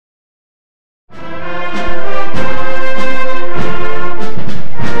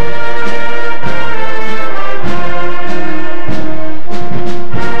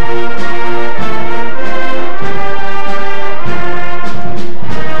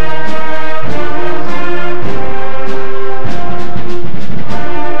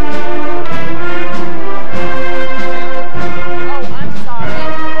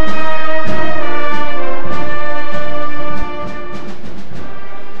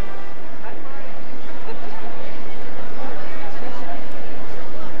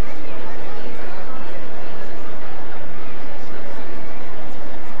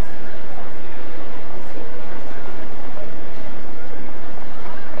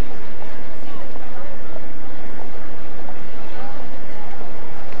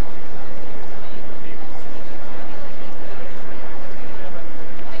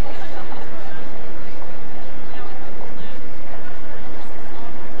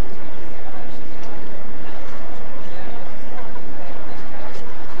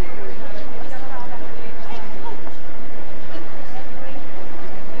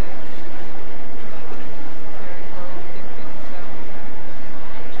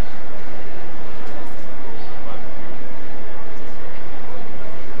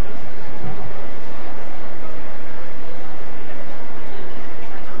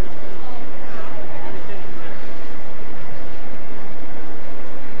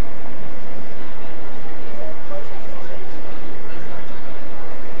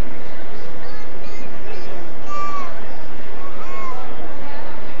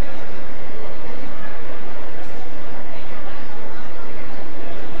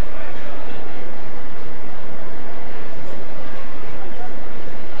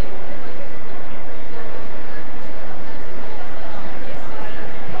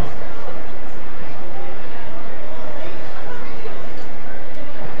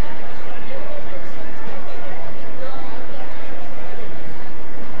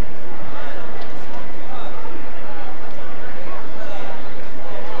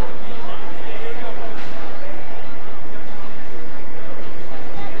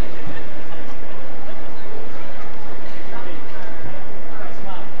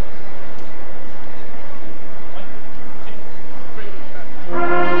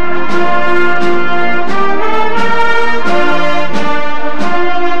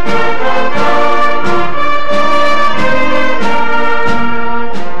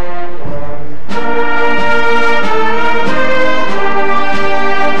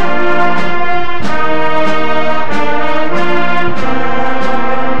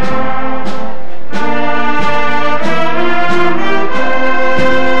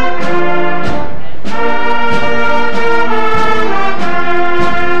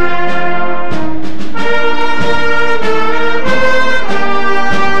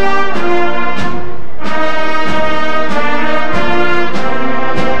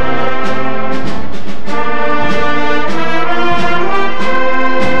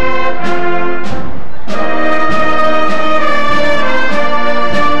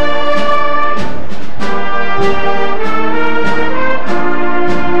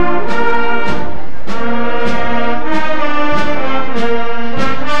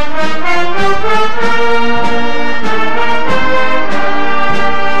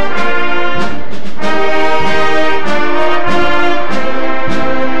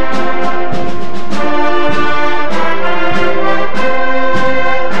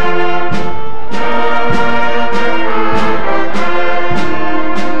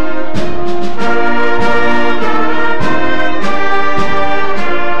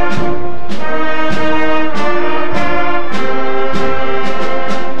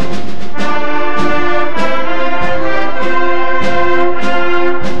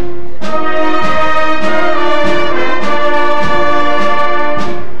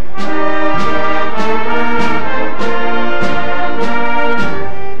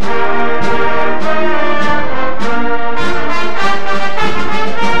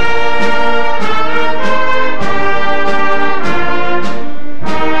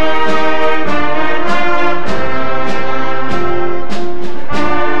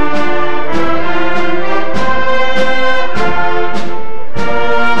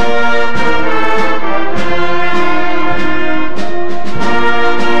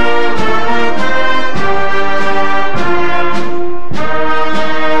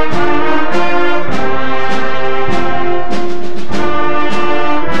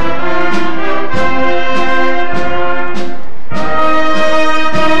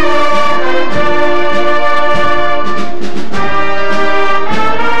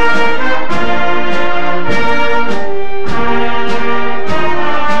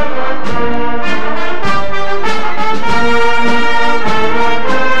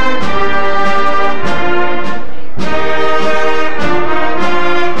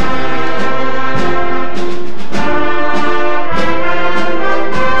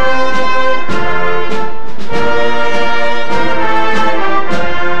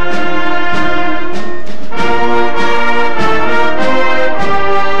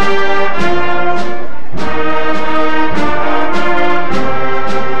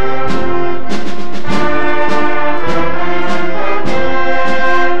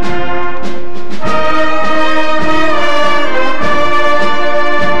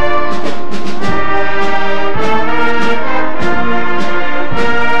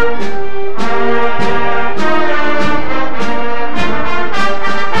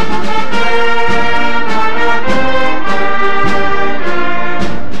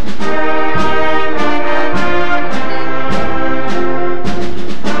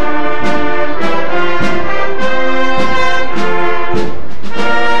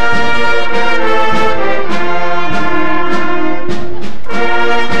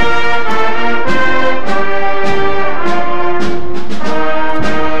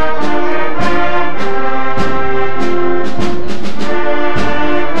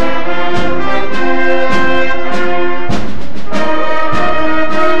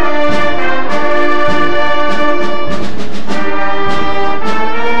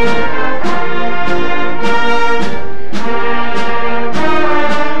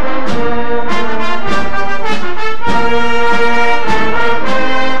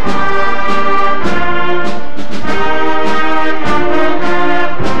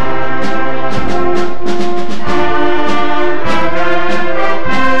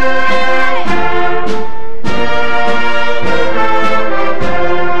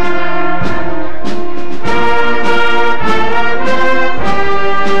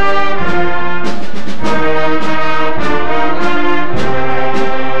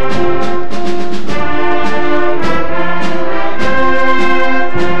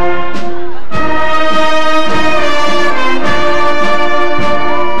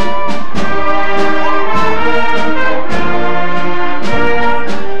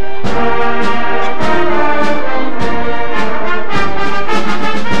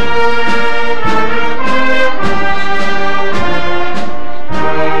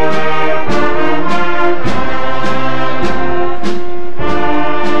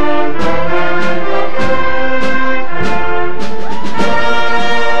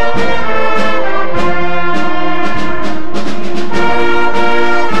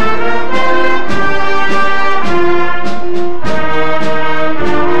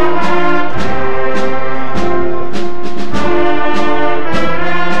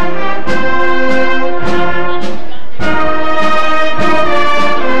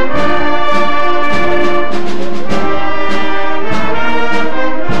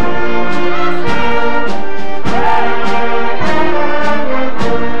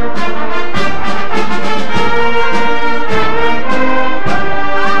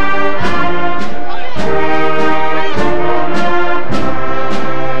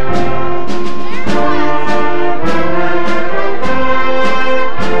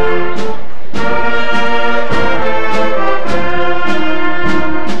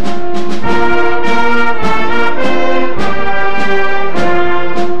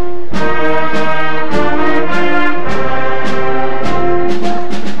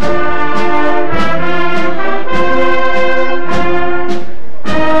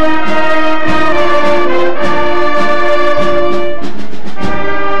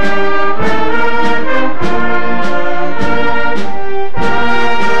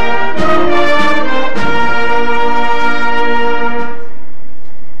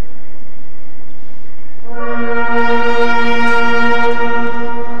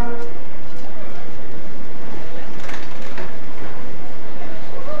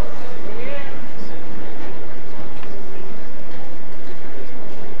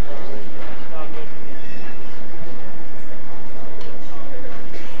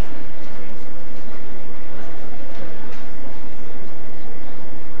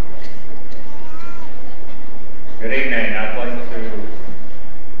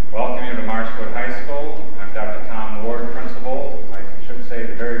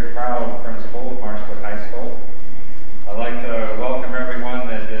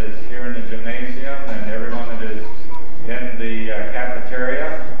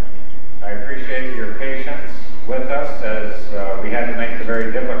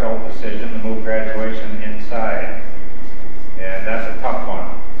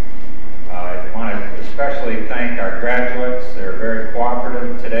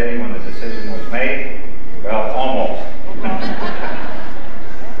day when the decision was made? Well, almost.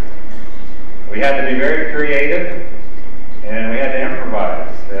 We had to be very creative, and we had to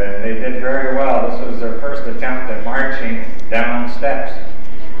improvise, and they did very well. This was their first attempt at marching down steps.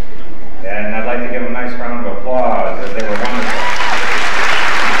 And I'd like to give them a nice round of applause, as they were wonderful.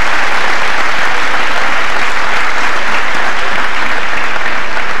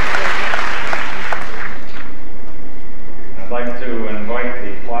 I'd like to invite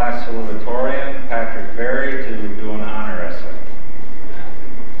the class salutatorian, Patrick Berry, to do an honor essay.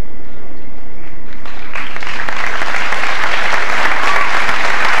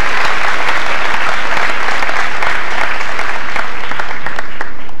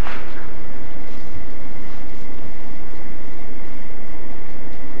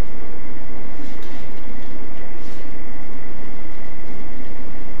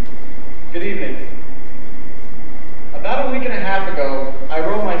 Good evening. About a week and a half ago, I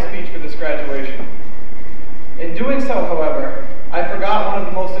wrote my speech for this graduation. In doing so, however, I forgot one of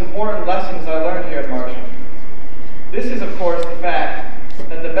the most important lessons I learned here at Marshwood. This is, of course, the fact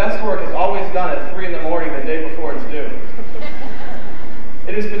that the best work is always done at 3 in the morning the day before it's due.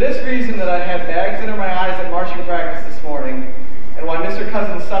 It is for this reason that I had bags under my eyes at marching practice this morning, and why Mr.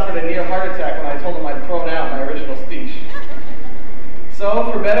 Cousins suffered a near heart attack when I told him I'd thrown out my original speech.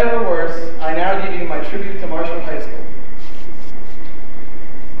 So, for better or worse, I now give you my tribute to Marshwood High School.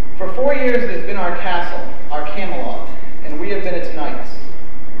 For 4 years, it has been our castle, our Camelot, and we have been its knights.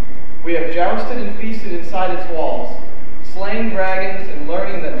 We have jousted and feasted inside its walls, slaying dragons and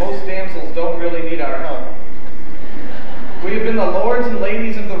learning that most damsels don't really need our help. We have been the lords and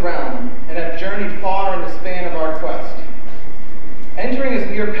ladies of the realm, and have journeyed far in the span of our quest. Entering as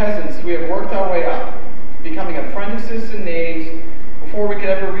mere peasants, we have worked our way up, becoming apprentices and knaves, before we could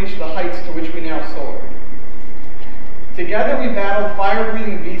ever reach the heights to which we now soar. Together we battled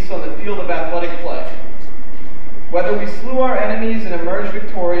fire-breathing beasts on the field of athletic play. Whether we slew our enemies and emerged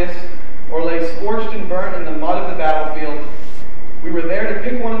victorious, or lay scorched and burnt in the mud of the battlefield, we were there to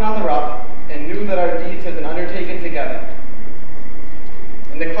pick one another up and knew that our deeds had been undertaken together.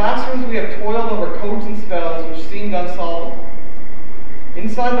 In the classrooms we have toiled over codes and spells which seemed unsolvable.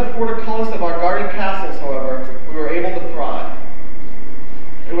 Inside the portcullis of our guarded castles, however, we were able to thrive.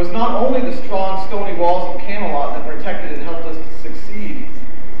 It was not only the strong stony walls of Camelot that protected and helped us to succeed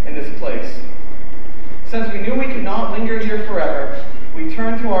in this place. Since we knew we could not linger here forever, we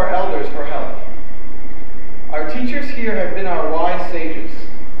turned to our elders for help. Our teachers here have been our wise sages.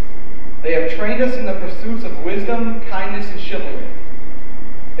 They have trained us in the pursuits of wisdom, kindness, and chivalry.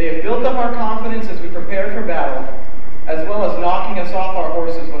 They have built up our confidence as we prepared for battle, as well as knocking us off our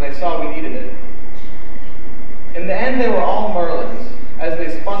horses when they saw we needed it. In the end, they were all Merlins, as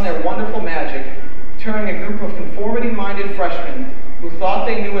they spun their wonderful magic, turning a group of conformity-minded freshmen who thought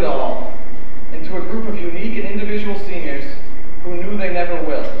they knew it all into a group of unique and individual seniors who knew they never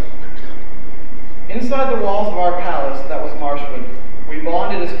will. Inside the walls of our palace, that was Marshwood, we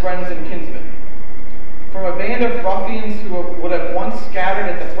bonded as friends and kinsmen. From a band of ruffians who would have once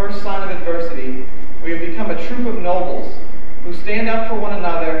scattered at the first sign of adversity, we have become a troop of nobles who stand up for one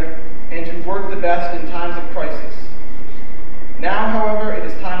another and who work the best in times of crisis. Now, however, it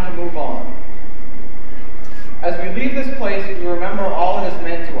is time to move on. As we leave this place, we remember all it has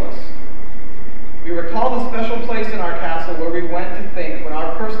meant to us. We recall the special place in our castle where we went to think when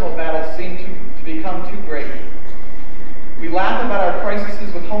our personal battles seemed to become too great. We laugh about our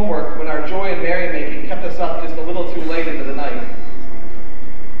crises with homework when our joy and merrymaking kept us up just a little too late into the night.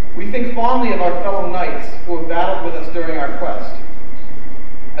 We think fondly of our fellow knights who have battled with us during our quest.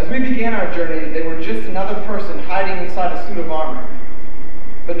 As we began our journey, they were just another person hiding inside a suit of armor.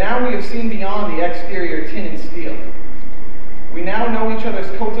 But now we have seen beyond the exterior tin and steel. We now know each other's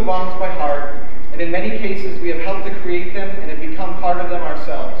coats of arms by heart, and in many cases we have helped to create them and have become part of them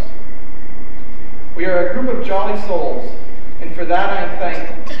ourselves. We are a group of jolly souls, and for that I am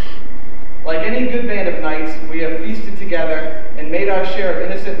thankful. Like any good band of knights, we have feasted together and made our share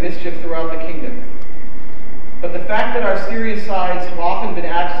of innocent mischief throughout the kingdom. But the fact that our serious sides have often been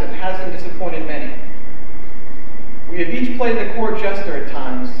absent hasn't disappointed many. We have each played the court jester at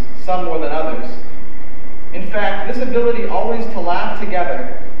times, some more than others. In fact, this ability always to laugh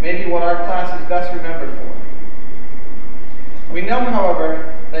together may be what our class is best remembered for. We know,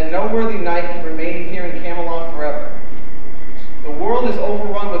 however, that no worthy knight can remain here in Camelot forever. The world is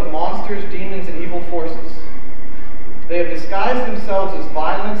overrun with monsters, demons, and evil forces. They have disguised themselves as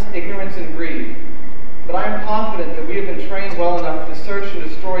violence, ignorance, and greed. But I am confident that we have been trained well enough to search and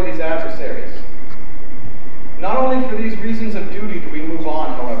destroy these adversaries. Not only for these reasons of duty do we move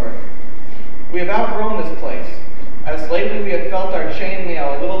on, however. We have outgrown this place, as lately we have felt our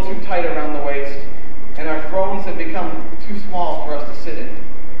chainmail a little too tight around the waist, and our thrones have become too small for us to sit in.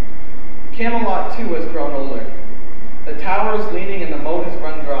 Camelot, too, has grown older. The tower is leaning and the moat has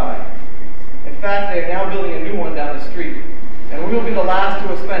run dry. In fact, they are now building a new one down the street, and we will be the last to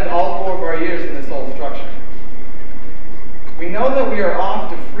have spent all 4 of our years in this old structure. We know that we are off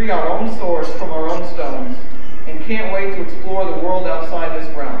to free our own swords from our own stones, and can't wait to explore the world outside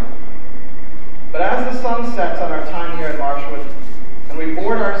this realm. But as the sun sets on our time here at Marshwood, and we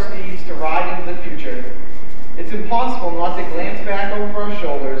board our steeds to ride into the future, it's impossible not to glance back over our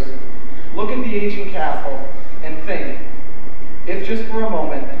shoulders, look at the aging castle, and think, if just for a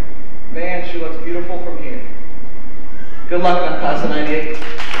moment, man, she looks beautiful from here. Good luck, class of '98.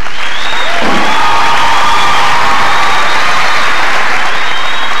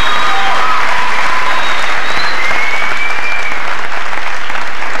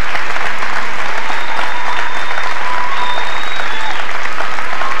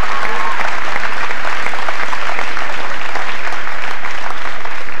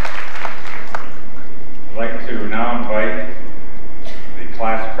 I'd like to now invite the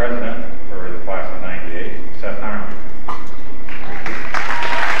class president for the class of '98, Seth Harmon.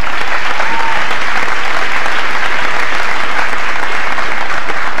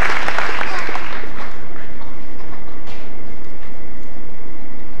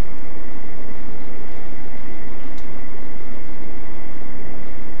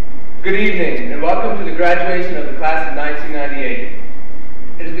 Good evening, and welcome to the graduation of the class of 1998.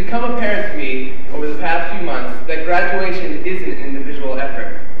 It has become apparent to me over the past few months that graduation isn't an individual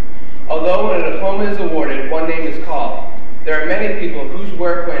effort. Although when a diploma is awarded, one name is called, there are many people whose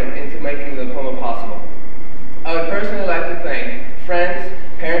work went into making the diploma possible. I would personally like to thank friends,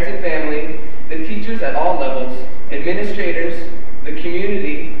 parents and family, the teachers at all levels, administrators, the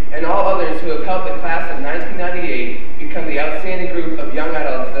community, and all others who have helped the class of 1998 become the outstanding group of young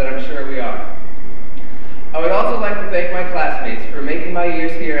adults that I'm sure we are. I would also like to thank my classmates for making my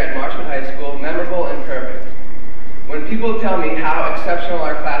years here at Marshwood High School memorable and perfect. When people tell me how exceptional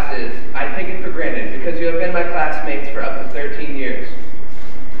our class is, I take it for granted because you have been my classmates for up to 13 years.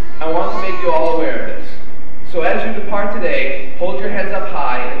 I want to make you all aware of this. So as you depart today, hold your heads up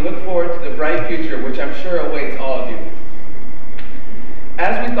high and look forward to the bright future which I'm sure awaits all of you.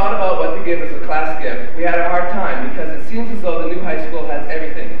 As we thought about what to give as a class gift, we had a hard time because it seems as though the new high school has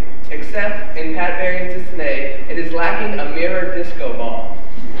everything, except, in Pat Barry's dismay, it is lacking a mirror disco ball.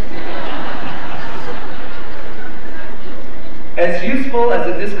 As useful as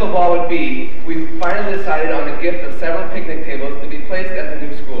a disco ball would be, we finally decided on a gift of several picnic tables to be placed at the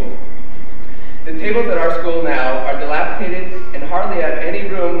new school. The tables at our school now are dilapidated and hardly have any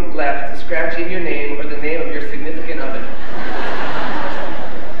room left to scratch in your name or the name of your significant other.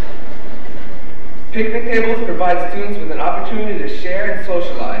 Picnic tables provide students with an opportunity to share and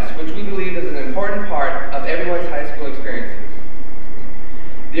socialize, which we believe is an important part of everyone's high school experiences.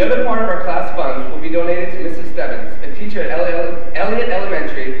 The other part of our class funds will be donated to Mrs. Stebbins, a teacher at Elliott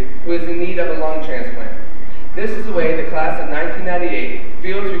Elementary who is in need of a lung transplant. This is the way the class of 1998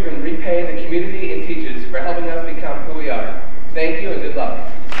 feels we can repay the community and teachers for helping us become who we are. Thank you and good luck.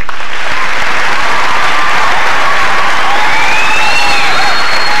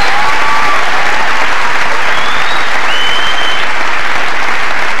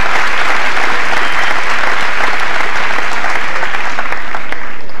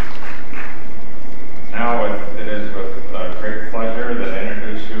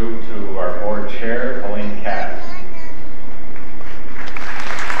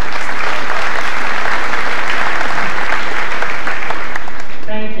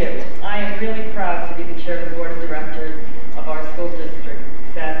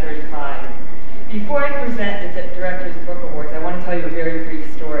 Before I present the Director's Book Awards, I want to tell you a very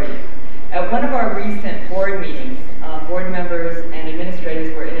brief story. At one of our recent board meetings, board members and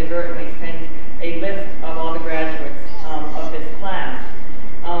administrators were inadvertently sent a list of all the graduates of this class.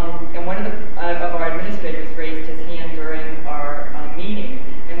 And one of our administrators raised his hand during our meeting.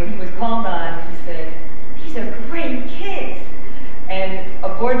 And when he was called on, he said, "These are great kids." And a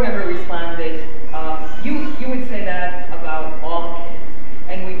board member responded, you would say that about all kids.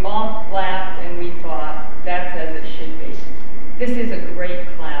 And we all laughed and we thought, that's as it should be. This is a great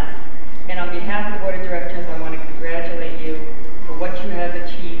class. And on behalf of the Board of Directors, I want to congratulate you for what you have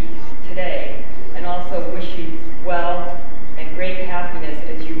achieved today, and also wish you well and great happiness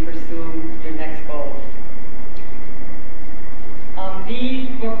as you pursue your next goals. These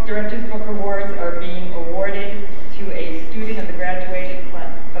Director's Book Awards are being awarded to a student of the graduating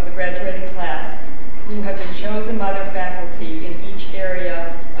class who have been chosen by their faculty in each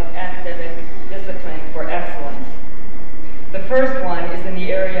area of academic discipline for excellence.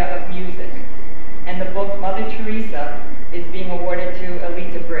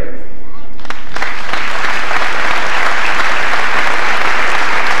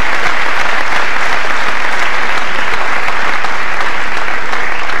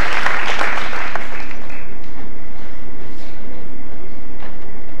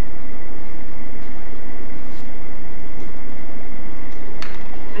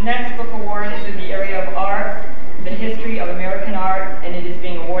 is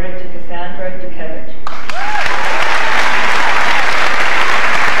being awarded to Cassandra Dukevich.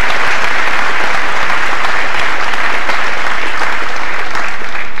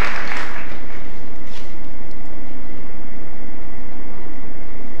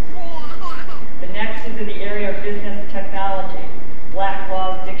 The next is in the area of business technology, Black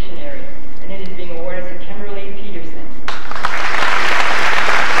Laws Dictionary, and it is being awarded to Kimberly Peterson.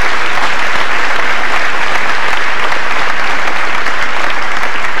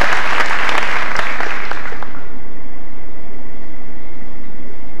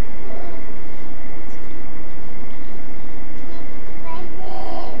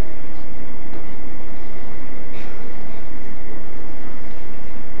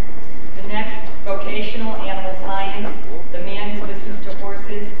 Vocational animal science, the man who listens to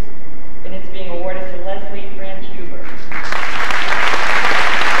horses, and it's being awarded to Leslie Grant Huber.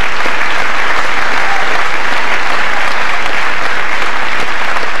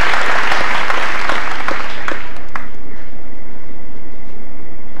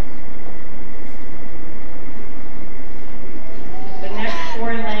 The next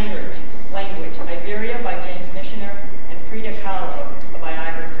foreign language, Iberia by James Michener and Frida Kahlo, a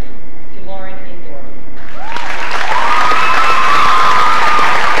biography, to Lauren Indor.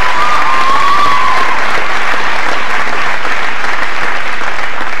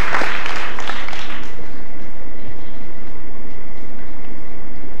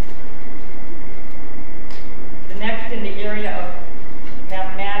 The next in the area of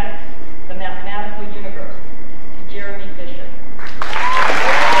mathematics, the mathematical universe, to Jeremy Fisher.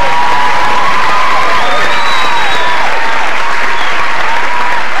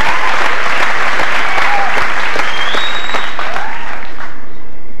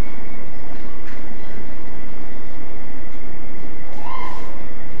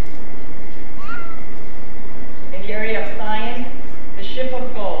 In the area of science, the ship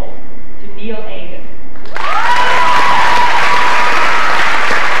of gold, to Neil Angus.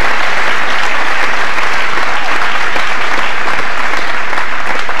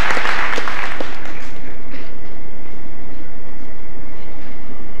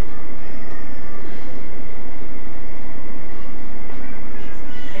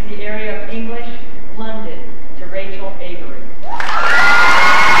 In the area of English, London, to Rachel Avery.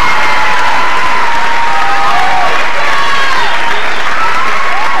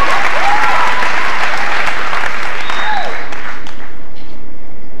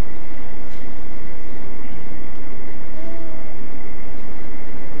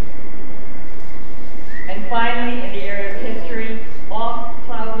 And finally, in the area of history, Off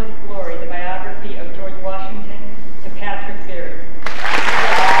Cloudless Glory, the biography of George Washington, to Patrick Beard.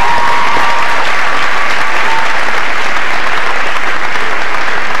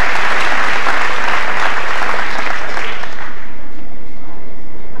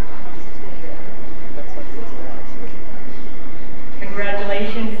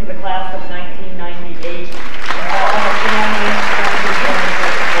 Congratulations to the class of 1998 and all the families, friends,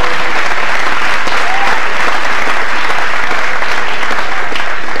 and support.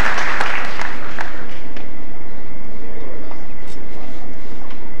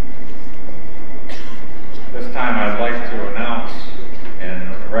 This time I'd like to announce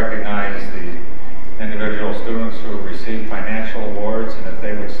and recognize the individual students who have received financial awards, and if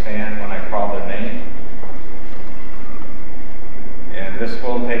they would stand when I call their name. And this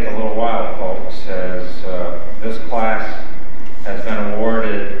will take a little while, folks, as this class has been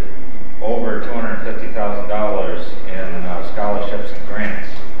awarded over $250,000 in scholarships and grants,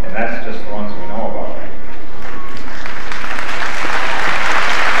 and that's just the ones we know about.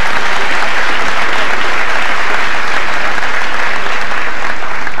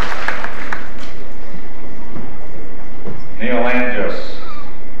 Neil Angus.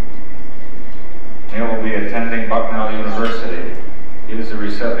 Neil will be attending Bucknell University. He is the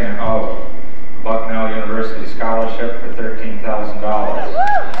recipient of Bucknell University Scholarship for $13,000.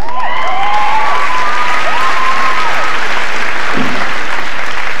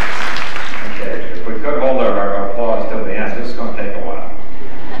 Okay, if we could hold our applause till the end, this is going to take a while.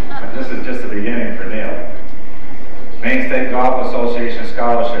 But this is just the beginning for Neil. Maine State Golf Association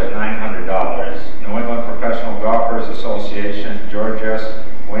Scholarship, $900. New England Professional Golfers Association, George S.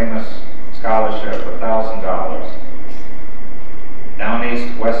 Weymouth Scholarship, $1,000. Down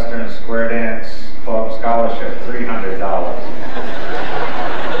East Western Square Dance Club Scholarship, $300.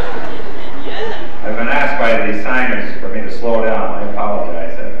 I've been asked by the signers for me to slow down. I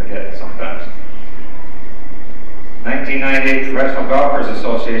apologize, I forget sometimes. 1998 Professional Golfers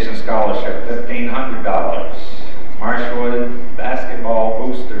Association Scholarship, $1,500. Marshwood Basketball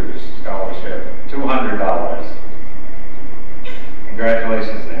Boosters Scholarship, $200.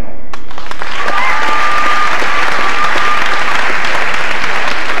 Congratulations, Neil.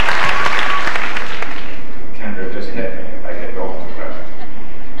 Tender just hit me if I get going.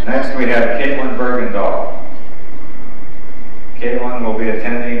 Next we have Caitlin Bergendahl. Caitlin will be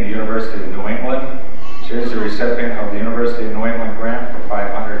attending the University of New England. She is the recipient of the University of New England grant for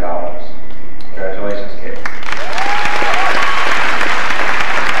 $500. Congratulations, Caitlin.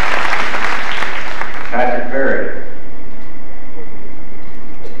 Patrick Berry.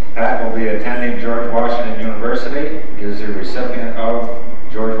 Pat will be attending George Washington University. He is the recipient of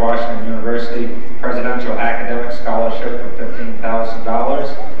George Washington University Presidential Academic Scholarship for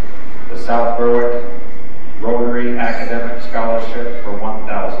 $15,000. The South Berwick Rotary Academic Scholarship for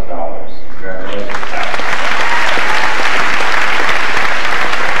 $1,000. Congratulations, Pat.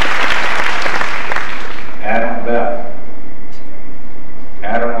 Adam Beth.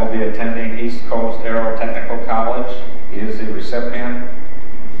 Adam will be attending East Coast Aerotechnical College. He is the recipient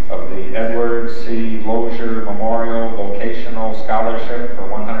of the Edward C. Lozier Memorial Vocational Scholarship for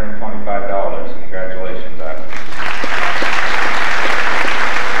 $125. Congratulations, Adam.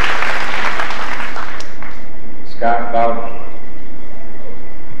 Scott Bowden.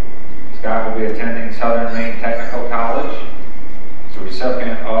 Scott will be attending Southern Maine Technical College. He's a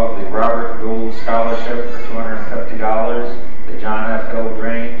recipient of the Robert Gould Scholarship for $250. The John F. Hill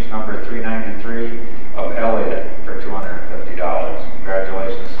Grange, number 393 of Elliott for $250.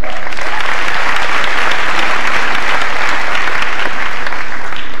 Congratulations, Scott.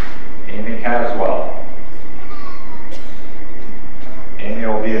 Amy Caswell. Amy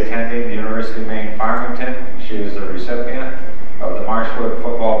will be attending the University of Maine Farmington. She is the recipient of the Marshwood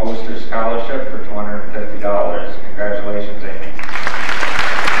Football Booster Scholarship for $250. Congratulations, Amy.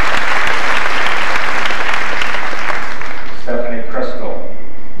 Stephanie Crystal.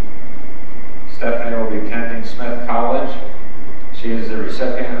 Stephanie will be attending Smith College. She is the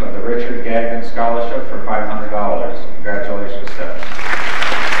recipient of the Richard Gagnon Scholarship for $500. Congratulations, Stephanie.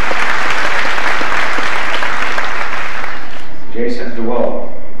 Jason DeWill.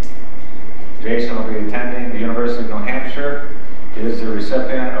 Jason will be attending the University of New Hampshire. He is the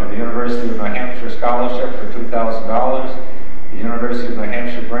recipient of the University of New Hampshire Scholarship for $2,000. The University of New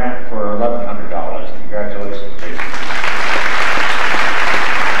Hampshire grant for $1,100. Congratulations, Jason.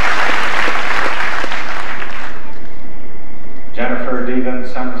 Jennifer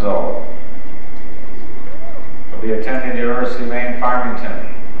DiVincenzo will be attending the University of Maine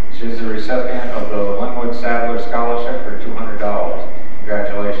Farmington. She is the recipient of the Linwood Sadler Scholarship for $200.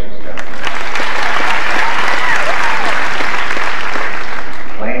 Congratulations, Jennifer.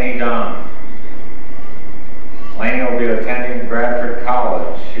 Lainey Dunn. Lainey will be attending Bradford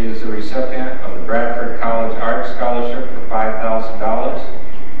College. She is the recipient of the Bradford College Art Scholarship for $5,000.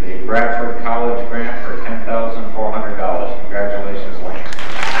 The Bradford College grant for $10,400. Congratulations, Lainey.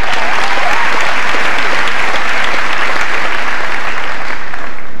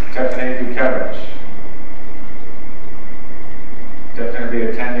 Tiffany Dukevich. Tiffany will be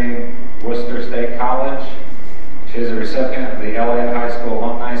attending Worcester State College. She is a recipient of the Elliott High School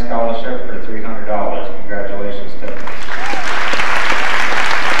Alumni Scholarship for $300. Congratulations, Tiffany.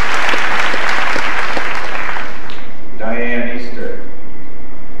 Diane Easter.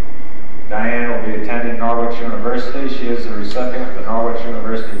 Diane will be attending Norwich University. She is the recipient of the Norwich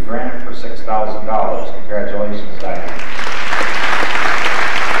University grant for $6,000. Congratulations, Diane.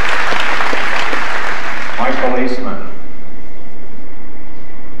 Michael Eastman.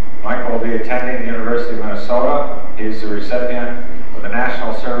 Michael will be attending the University of Minnesota. He is the recipient of the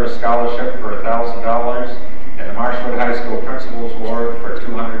National Service Scholarship for $1,000 and the Marshwood High School Principal's Award for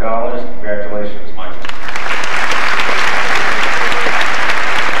 $200. Congratulations, Michael.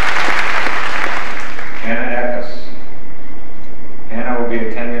 Hannah Eckes. Hannah will be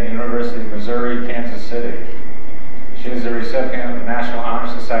attending the University of Missouri, Kansas City. She is the recipient of the National Honor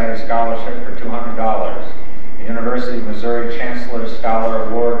Society Scholarship for $200. The University of Missouri Chancellor Scholar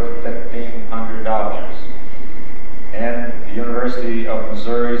Award for $1,500. And the University of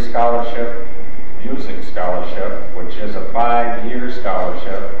Missouri Scholarship, Music Scholarship, which is a 5-year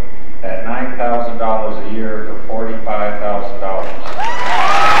scholarship at $9,000 a year for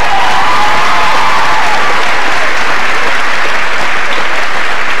 $45,000.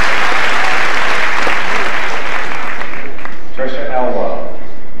 Tricia Elwell.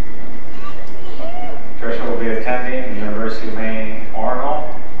 Tricia will be attending the University of Maine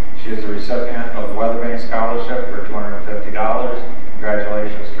Orono. She is the recipient of the Weathervane Scholarship for $250.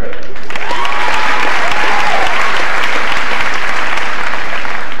 Congratulations, Tricia.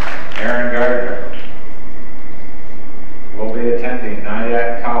 Aaron Gardner will be attending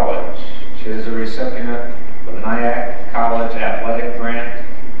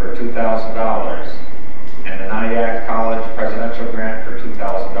 $2,000, and the Nyack College Presidential Grant for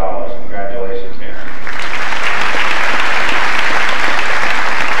 $2,000. Congratulations, Aaron.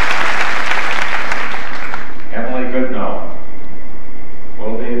 Emily Goodnow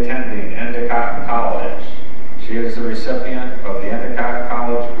will be attending Endicott College. She is the recipient of the Endicott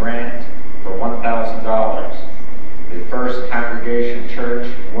College Grant for $1,000, the First Congregation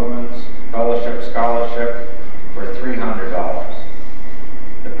Church Women's Fellowship Scholarship for $300,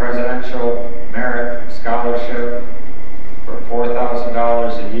 the Presidential Merit Scholarship for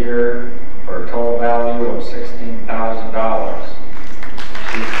 $4,000 a year for a total value of $16,000.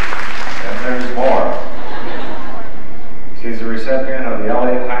 And there's more. She's a recipient of the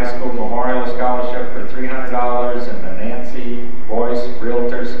Elliott High School Memorial Scholarship for $300 and the Nancy Boyce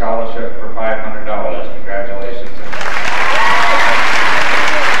Realtor Scholarship for $500. Congratulations.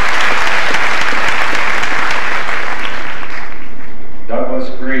 Douglas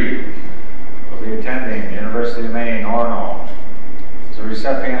Grieve will be attending the University of Maine, Orono. He's a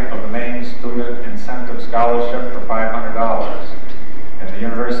recipient of the Maine Student Incentive Scholarship for $500 and the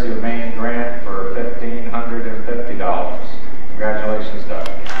University of Maine grant for $1,550. Congratulations, Doug.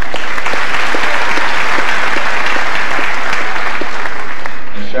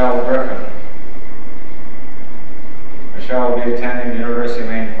 Michelle Griffin. Michelle will be attending the University of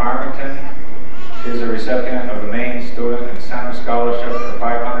Maine, Farmington. She is a recipient of the Maine Student Incentive Scholarship for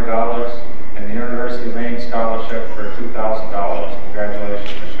 $500 and the University of Maine Scholarship for $2,000.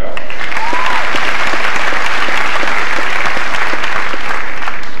 Congratulations, Michelle.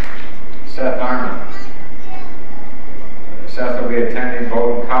 Seth Arman. Seth will be attending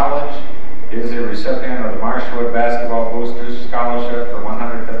Bowdoin College. He is a recipient of the Marshwood Basketball Boosters Scholarship for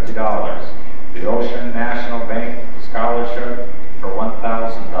 $150, the Ocean National Bank Scholarship for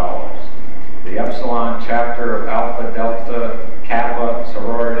 $1,000, the Epsilon Chapter of Alpha Delta Kappa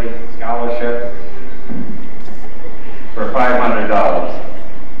Sorority Scholarship for $500,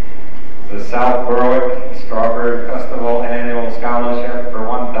 the South Berwick Strawberry Festival Annual Scholarship for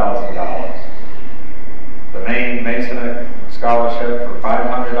 $1,000, the Maine Masonic Scholarship for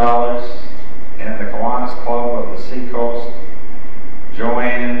 $500, and the Kiwanis Club of the Seacoast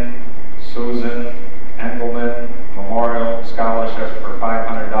Joanne Susan Engelman Memorial Scholarship for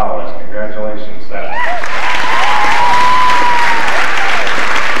 $500. Congratulations, Seth.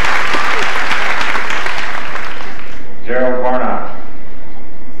 Gerald Barnott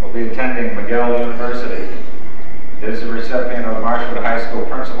will be attending Miguel University. He is a recipient of the Marshwood High School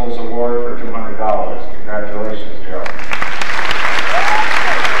Principals Award for $200. Congratulations, Gerald.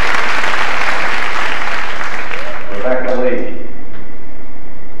 Rebecca Lee.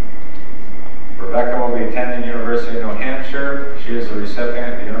 Rebecca will be attending University of New Hampshire. She is a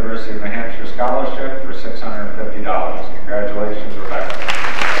recipient of the University of New Hampshire Scholarship for $650. Congratulations, Rebecca.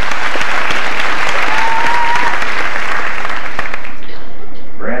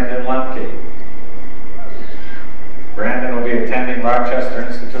 Brandon Lemke. Brandon will be attending Rochester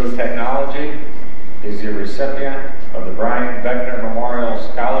Institute of Technology. He's the recipient of the Brian Beckner Memorial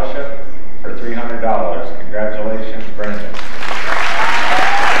Scholarship for $300. Congratulations, Brandon.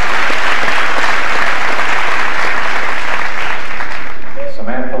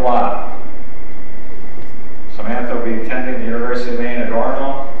 Samantha Lott. Samantha will be attending the University of Maine at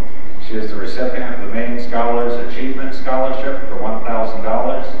Orono. She is the recipient of the Maine Scholars Achievement Scholarship for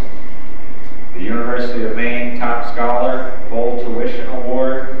 $1,000, the University of Maine Top Scholar Full Tuition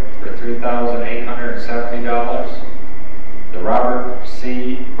Award for $3,870, the Robert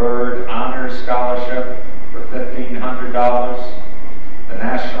C. Byrd Honors Scholarship for $1,500, the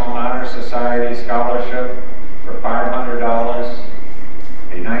National Honor Society Scholarship for $500,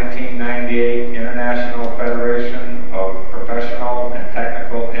 the 1998 International Federation of Professional and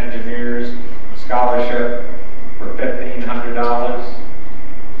Technical Engineers Scholarship for $1,500,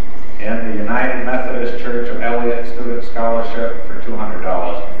 and the United Methodist Church of Elliott Student Scholarship for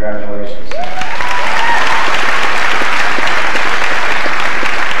 $200. Congratulations, Sam.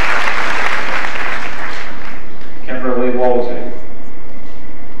 Kimberly Woolsey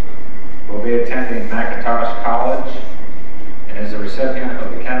will be attending McIntosh College and is a recipient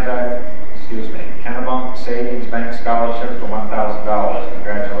of the Kennebunk Savings Bank Scholarship for $1,000.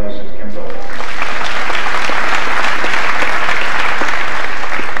 Congratulations, Kimberly.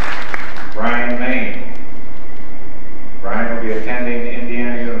 Brian Main. Brian will be attending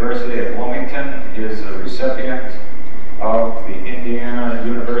Indiana University at Wilmington. He is a recipient of the Indiana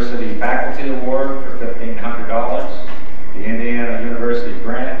University Faculty Award for $1,500, the Indiana University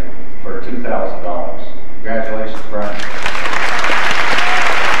Grant for $2,000. Congratulations, Brian.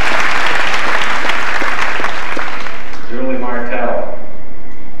 Julie Martell.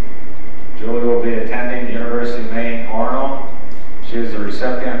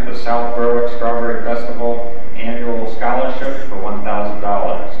 recipient of the South Berwick Strawberry Festival Annual Scholarship for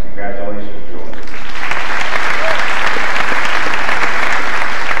 $1,000. Congratulations, Julie.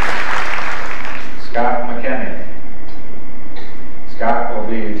 Scott McKinney. Scott will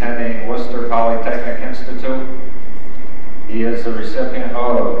be attending Worcester Polytechnic Institute. He is the recipient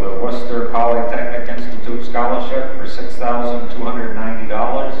of the Worcester Polytechnic Institute Scholarship for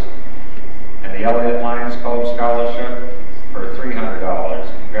 $6,290 and the Elliott Lions Club Scholarship for $300.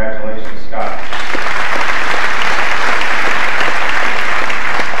 Congratulations, Scott.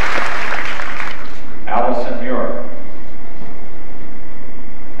 Allison Muir.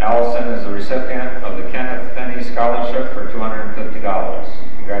 Allison is the recipient of the Kenneth Finney Scholarship for $250.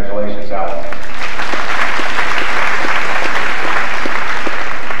 Congratulations, Allison.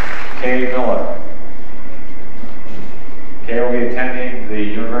 Kay Miller. Kay will be attending the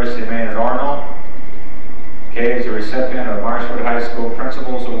University of Maine at Orono. Kay is the recipient of Marshwood High School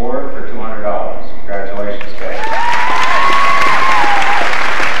Principals Award for $200. Congratulations, Kay.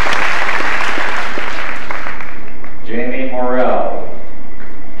 Jamie Morrell.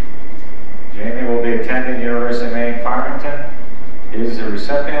 Jamie will be attending the University of Maine Farmington. He is the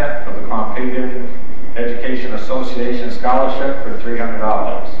recipient of the Competed Education Association Scholarship for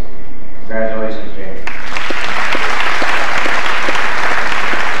 $300. Congratulations, Jamie.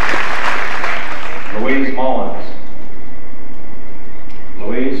 Louise Mullins.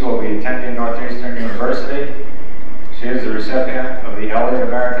 Louise will be attending Northeastern University. She is the recipient of the Elliott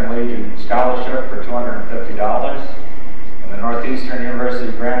American Legion Scholarship for $250 and the Northeastern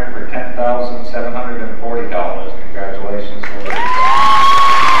University grant for $10,740. Congratulations, Louise.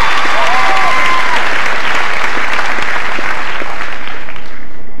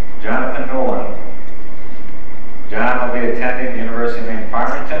 Jonathan Nolan. John will be attending the University of Maine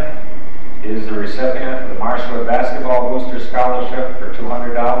Farmington. He is the recipient of the Marshwood Basketball Booster Scholarship for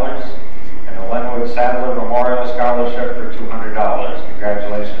 $200 and the Linwood Sadler Memorial Scholarship for $200.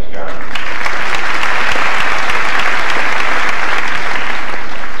 Congratulations, John.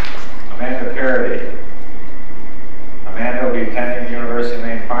 Amanda Parody. Amanda will be attending the University of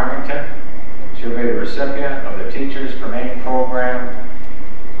Maine Farmington. She will be the recipient of the Teachers for Maine Program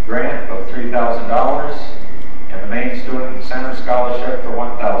grant of $3,000 and the Maine Student Incentive Scholarship for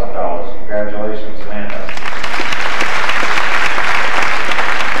 $1,000. Congratulations, Amanda.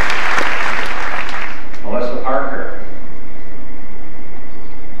 Melissa Parker.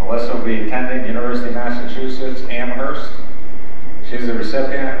 Melissa will be attending University of Massachusetts Amherst. She's the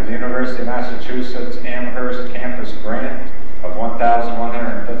recipient of the University of Massachusetts Amherst Campus Grant of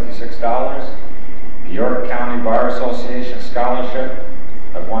 $1,156, the York County Bar Association Scholarship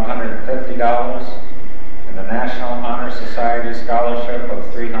of $150, and the National Honor Society Scholarship of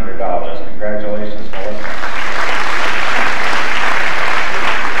 $300. Congratulations, Melissa.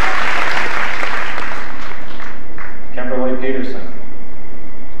 Kimberly Peterson.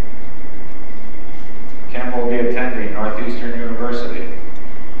 Kim will be attending Northeastern University.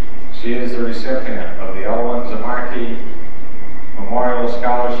 She is the recipient of the Elwin Zamarki Memorial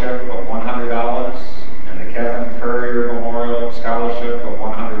Scholarship of $100 and the Kevin Currier Memorial Scholarship of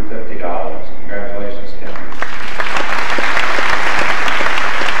 $150. Congratulations, Kim.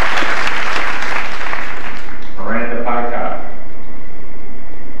 Miranda Pycott.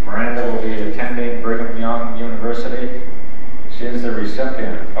 Miranda will be attending Brigham Young University. She is the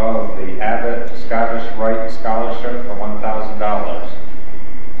recipient of the Abbott Scottish Rite Scholarship for $1,000,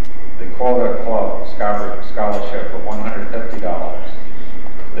 the Quota Club Scholarship for $150,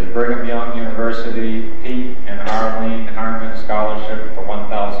 the Brigham Young University Pete and Arlene Harmon Scholarship for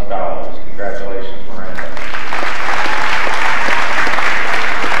 $1,000. Congratulations, Miranda.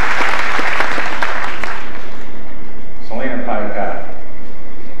 Selena Pycott.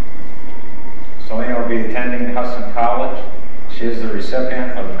 Selena will be attending Husson College. She is the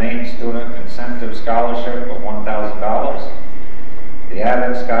recipient of the Maine Student Incentive Scholarship of $1,000, the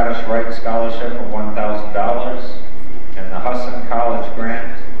Abbott Scottish Rite Scholarship of $1,000, and the Husson College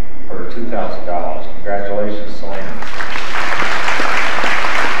Grant for $2,000. Congratulations, Selena.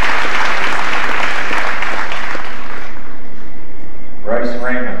 Bryce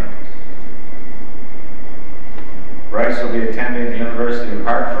Raymond. Bryce will be attending the University of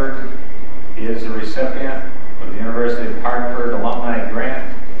Hartford. He is the recipient of the University of Hartford Alumni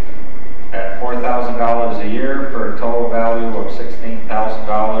Grant at $4,000 a year for a total value of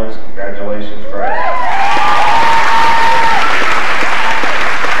 $16,000. Congratulations, Bryce.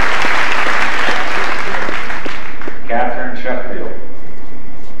 Catherine Sheffield.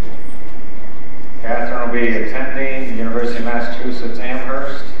 Catherine will be attending the University of Massachusetts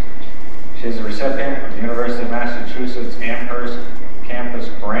Amherst. She is a recipient of the University of Massachusetts Amherst campus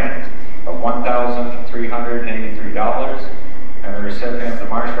grant of $1,383, and the recipient of the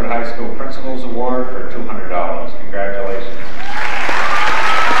Marshwood High School Principals Award for $200. Congratulations.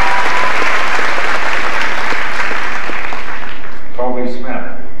 Kobe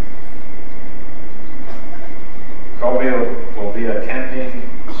Smith. Kobe will be attending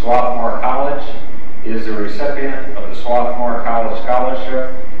Swarthmore College. He is the recipient of the Swarthmore College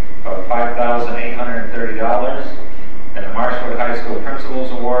Scholarship of $5,830 and the Marshwood High School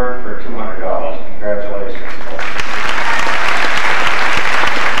Principals Award for $200. Congratulations.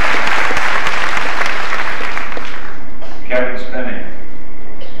 Kevin Spinney.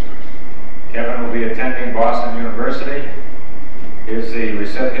 Kevin will be attending Boston University. He is the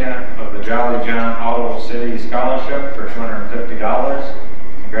recipient of the Jolly John Ottawa City Scholarship for $250.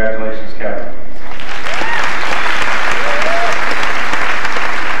 Congratulations, Kevin.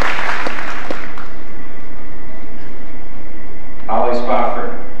 Holly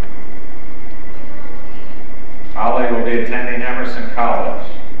Spofford. Holly will be attending Emerson College.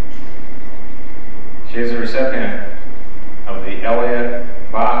 She is a recipient of the Elliott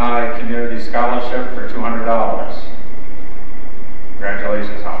Baha'i Community Scholarship for $200.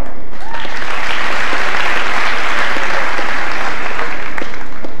 Congratulations, Holly.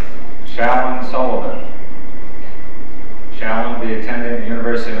 Shalyn Sullivan. Shalyn will be attending the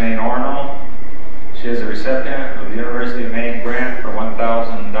University of Maine Orono. She is a recipient of the University of Maine grant for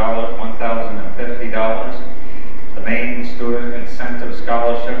 $1,050, the Maine Student Incentive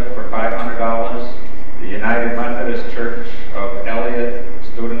Scholarship for $500, the United Methodist Church of Elliott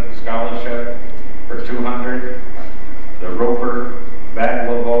Student Scholarship for $200, the Rupert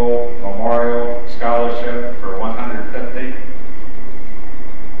Baglevo Memorial Scholarship for $150,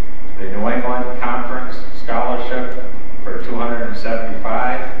 the New England Conference Scholarship for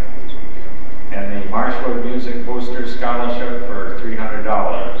 $275, and the Marshwood Music Booster Scholarship for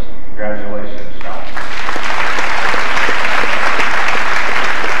 $300. Congratulations, Sean.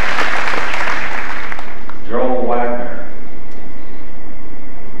 Joel Wagner.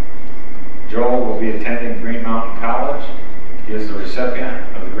 Joel will be attending Green Mountain College. He is the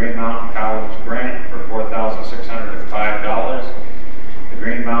recipient of the Green Mountain College grant for $4,605, the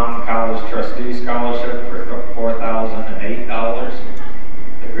Green Mountain College Trustee Scholarship for $4,008,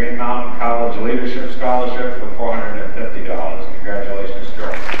 the Green Mountain College Leadership Scholarship for $450. Congratulations,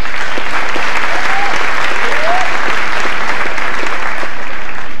 Joel.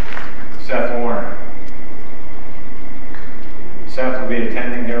 Seth Warner. Seth will be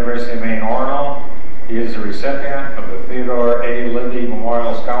attending the University of Maine Orono. He is the recipient of the Theodore A. Liddy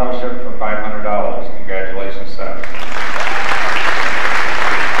Memorial Scholarship for $500. Congratulations, Seth.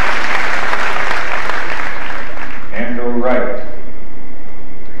 Andrew Wright.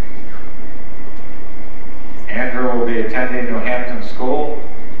 Andrew will be attending New Hampton School.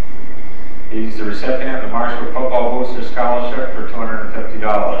 He's the recipient of the Marshwood Football Booster Scholarship for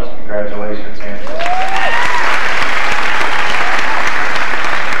 $250. Congratulations, Andrew.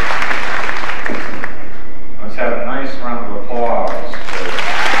 Let's have a nice round of applause.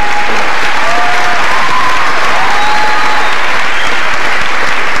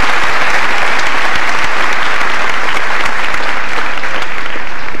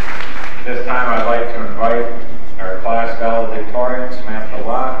 This time I'd like to invite our class valedictorian, Samantha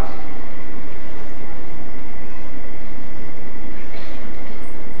Lott.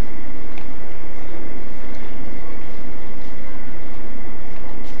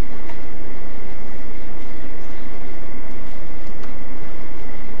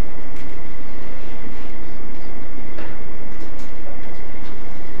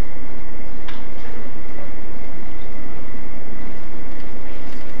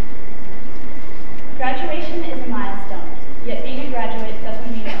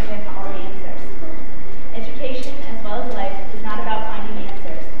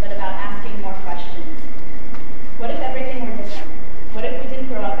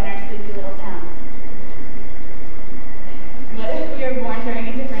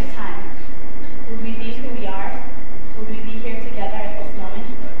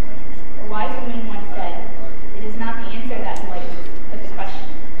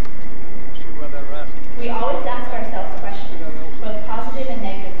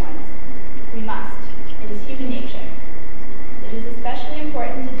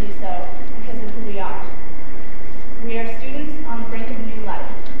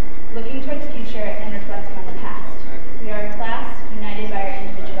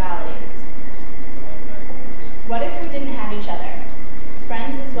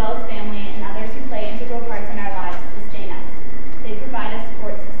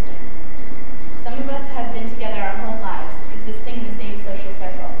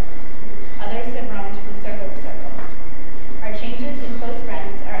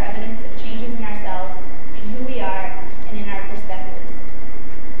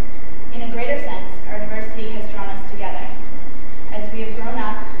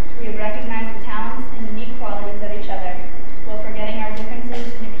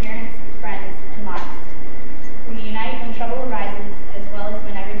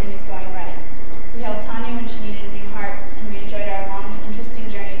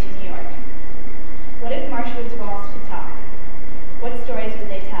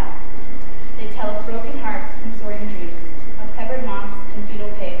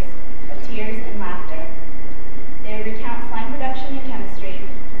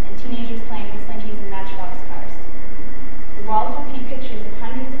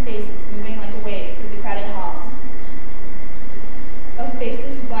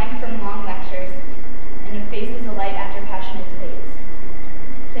 faces blank from long lectures, and in faces alight after passionate debates.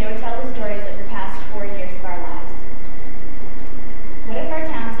 They would tell the stories of the past 4 years of our lives. What if our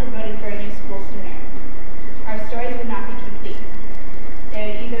towns had voted for a new school sooner? Our stories would not be complete. They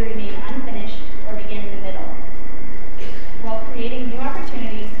would either remain unfinished or begin in the middle. While creating new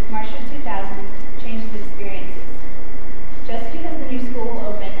opportunities, Marshwood 2000 changes experiences. Just because the new school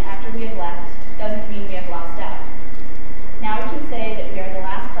will open after we have left doesn't mean we have lost out. Now we can say that we are the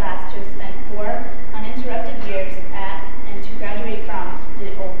last class to have spent 4 uninterrupted years at and to graduate from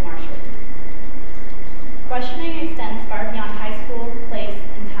the old Marshwood. Questioning extends far beyond high school, place,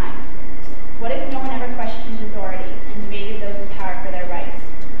 and time. What if no one ever questioned authority and debated those in power for their rights?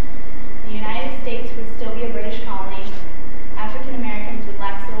 The United States would still be a British colony. African Americans would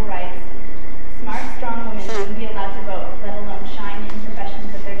lack civil rights. Smart, strong women wouldn't be allowed to vote, let alone shine in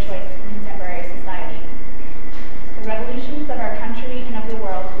professions of their choice in contemporary society. The revolutions of our country and of the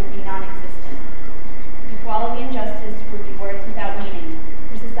world would be non-existent. Equality and justice would be words without meaning,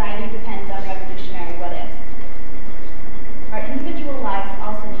 for society depends on revolutionary what-ifs. Our individual lives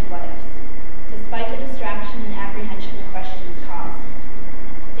also need what-ifs, despite the distraction and apprehension the questions cause.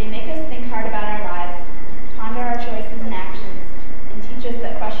 They make us think hard about our lives, ponder our choices and actions, and teach us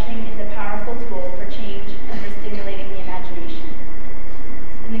that questioning is a powerful tool for change and for stimulating the imagination.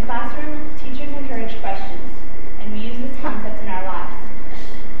 In the classroom, teachers encourage questions, and we use this concept in our lives.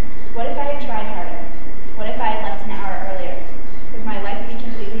 What if I had tried harder? What if I had left an hour earlier? Would my life be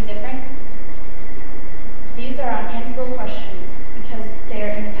completely different? These are unanswerable questions because they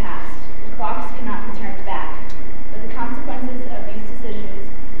are in the past. The clocks cannot be turned back, but the consequences of these decisions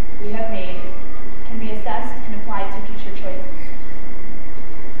we have made can be assessed and applied to future choices.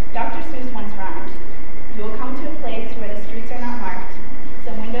 Dr. Seuss once rhymed, "You will come to a place where the streets are not marked,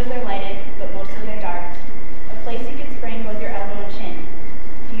 some windows are lighted, but mostly they're dark, a place you can sprain both your elbow and chin.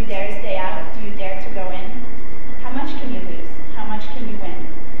 Do you dare to stay out? Do you dare to go in? How much can you lose? How much can you win?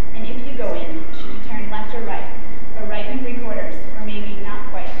 And if you go in, should you turn left or right and 3/4, or maybe not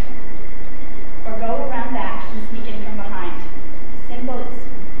quite? Or go around back and sneak in from behind? Simple it's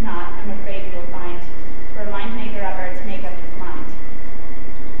not, I'm afraid you will find, for a mind maker upper to make up his mind.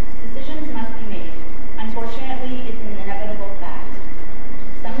 Decisions must be made. Unfortunately, it's an inevitable fact.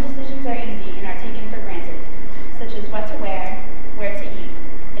 Some decisions are easy and are taken for granted, such as what to wear, where to eat,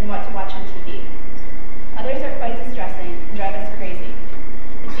 and what to watch on TV. Others are quite distressing and drive us crazy.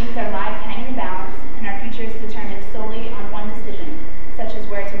 It seems our lives hang in the balance and our future is determined solely on one decision, such as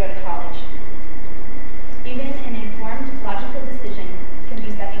where to go to college. Even an informed, logical decision can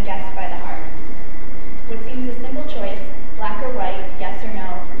be second-guessed by the heart. What seems a simple choice, black or white, yes or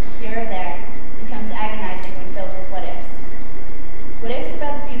no, here or there, becomes agonizing when filled with what-ifs. What-ifs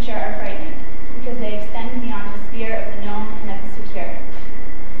about the future are frightening because they extend beyond the sphere of the known and of the secure.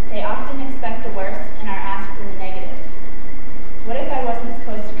 They often expect the worst and are asked in the negative. What if I wasn't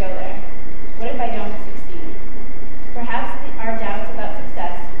supposed to go there? What if I don't succeed? Perhaps our doubts about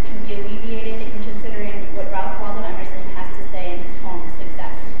success can be alleviated in considering what Ralph Waldo Emerson has to say in his poem,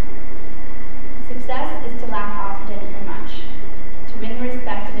 Success. Success is to laugh often and much, to win the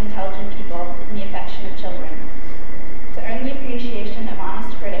respect of intelligent people and the affection of children, to earn the appreciation of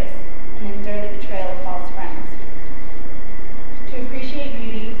honest critics and endure the betrayal of false friends, to appreciate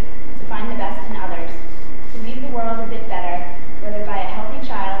beauty, to find the best in others, to leave the world a bit better, whether by a healthy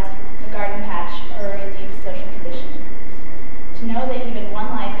child, a garden patch, or a redeemed social condition. To know that even one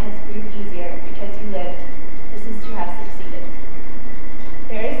life has proved easier because you lived, this is to have succeeded.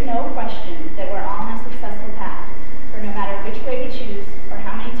 There is no question that we're all on a successful path, for no matter which way we choose or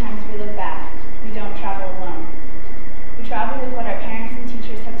how many times we look back, we don't travel alone. We travel with what our parents and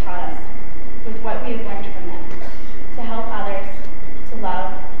teachers have taught us, with what we have learned from them, to help others, to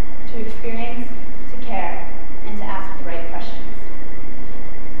love, to experience, to care, and to ask the right questions.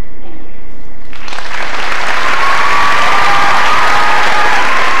 Thank you.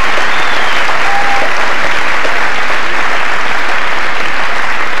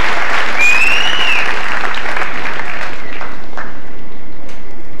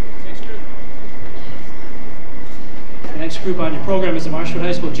 The next group on your program is the Marshwood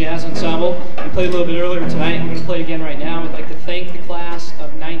High School Jazz Ensemble. We played a little bit earlier tonight. We're going to play again right now. We'd like to thank the class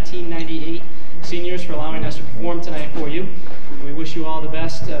of 1998 seniors for allowing us to perform tonight for you. We wish you all the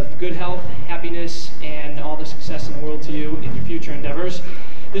best of good health, happiness, and all the success in the world to you in your future endeavors.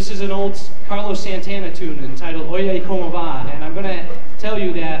 This is an old Carlos Santana tune entitled Oye Como Va, and I'm going to tell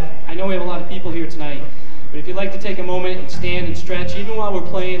you that I know we have a lot of people here tonight, but if you'd like to take a moment and stand and stretch, even while we're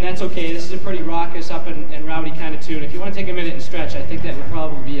playing, that's okay. This is a pretty raucous, up and rowdy kind of tune. If you want to take a minute and stretch, I think that would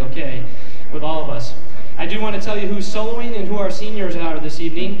probably be okay with all of us. I do want to tell you who's soloing and who our seniors are this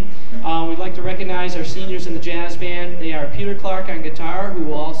evening. We'd like to recognize our seniors in the jazz band. They are Peter Clark on guitar, who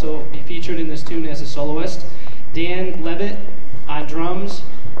will also be featured in this tune as a soloist, Dan Levitt on drums,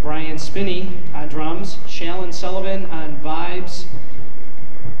 Brian Spinney on drums, Shallon Sullivan on vibes,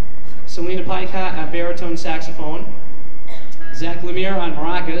 Selena Picott on baritone saxophone, Zach Lemire on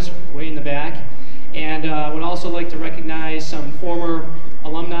maracas, way in the back, and would also like to recognize some former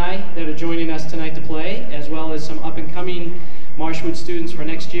alumni that are joining us tonight to play, as well as some up-and-coming Marshwood students for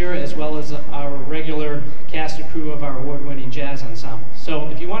next year, as well as our regular cast and crew of our award-winning jazz ensemble. So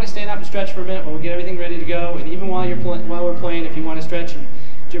if you want to stand up and stretch for a minute while we get everything ready to go, and even while we're playing, if you want to stretch and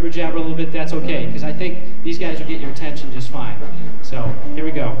jibber-jabber a little bit, that's okay, because I think these guys will get your attention just fine. So here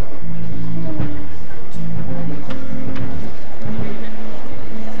we go.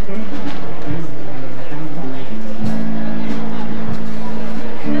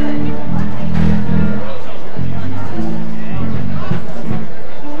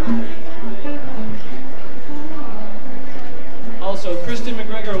 Also, Kristen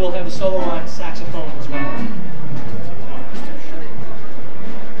McGregor will have a solo on saxophone as well.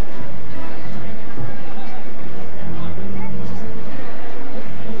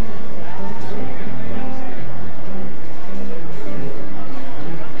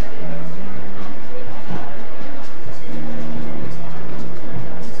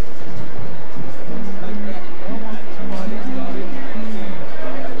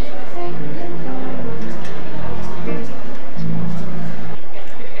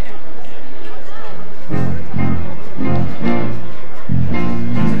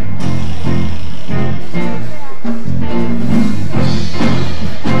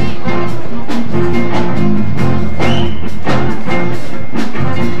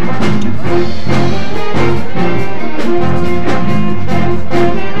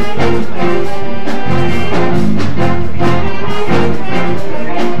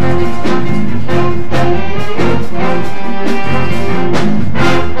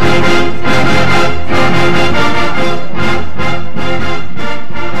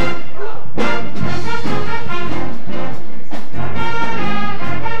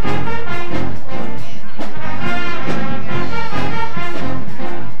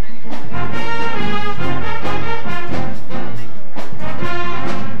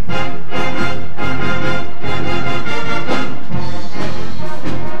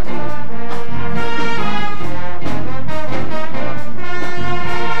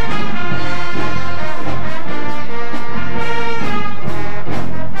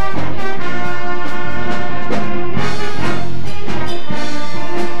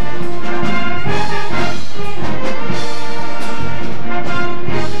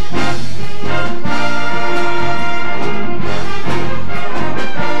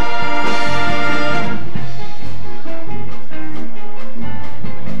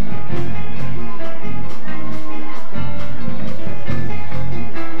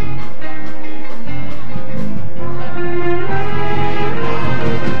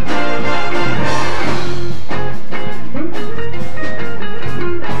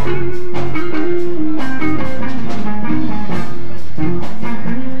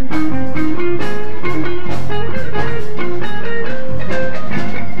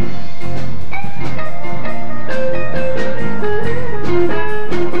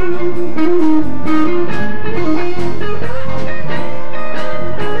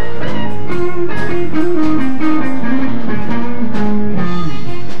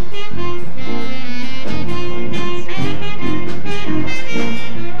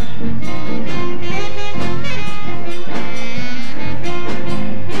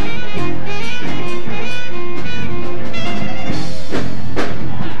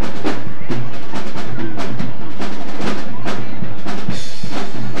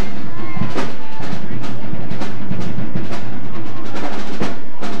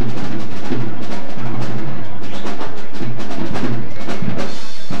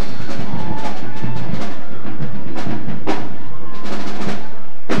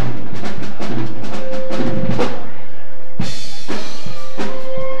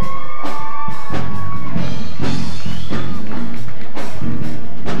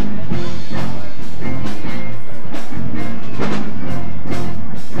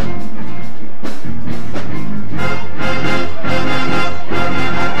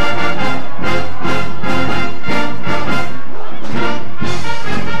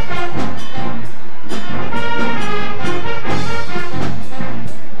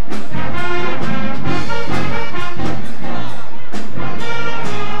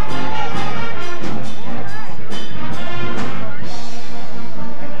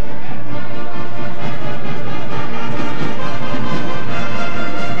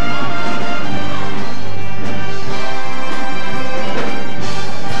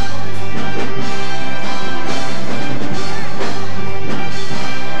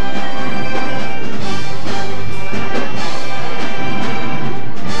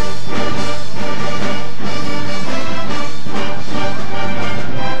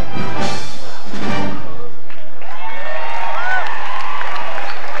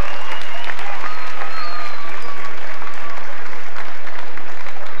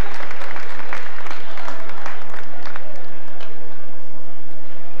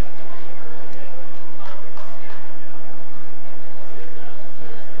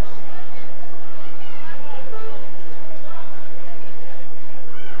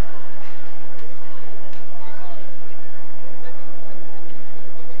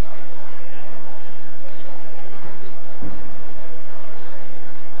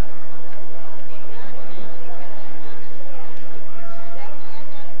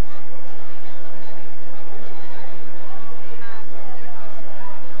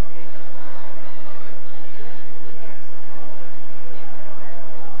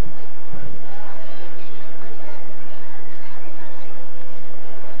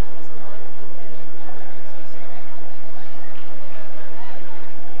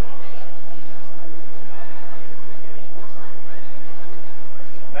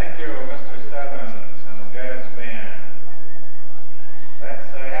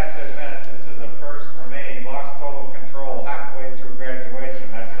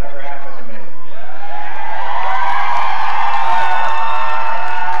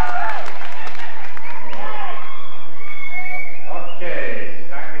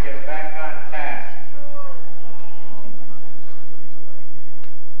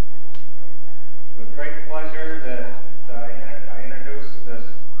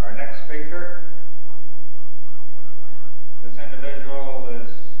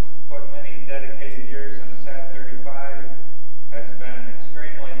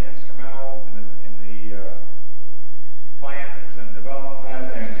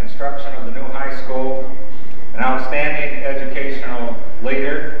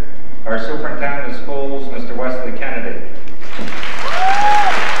 our Superintendent of Schools, Mr. Wesley Kennedy.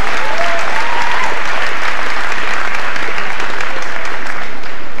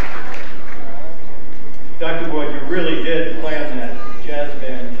 Dr. Wood, you really did plan that jazz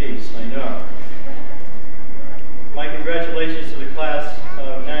band piece, I know. My congratulations to the class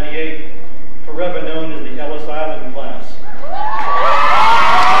of 98, forever known as the Ellis Island class.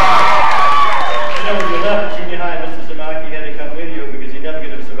 You know, when you left junior high, Mr. Zamaki had to come with you because he never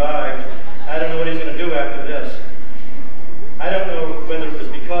could have survived. I don't know what he's going to do after this. I don't know whether it was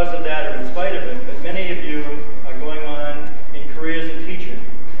because of that or in spite of it, but many of you are going on in careers in teaching.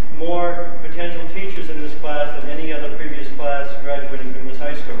 More potential teachers in this class than any other previous class graduating from this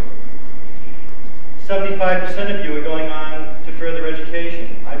high school. 75% of you are going on to further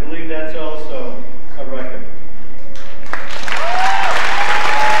education. I believe that's also a record.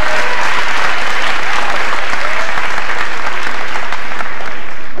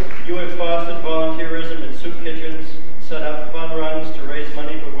 You have fostered volunteerism in soup kitchens, set up fun runs to raise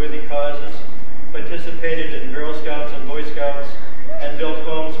money for worthy causes, participated in Girl Scouts and Boy Scouts, and built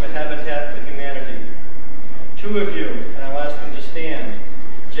homes for Habitat for Humanity. Two of you, and I'll ask them to stand,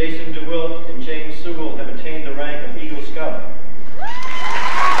 Jason DeWilt and James Sewell, have attained the rank of Eagle Scout.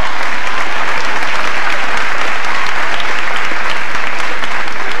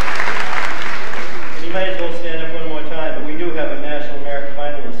 And you might as well stand up one more time, but we do have a National Merit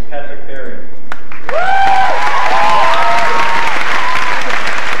finalist, Patrick Berry.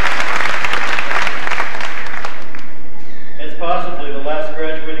 As possibly the last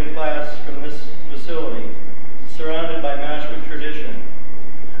graduating class from this facility, surrounded by Marshwood tradition,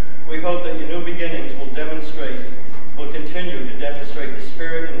 we hope that your new beginnings will continue to demonstrate the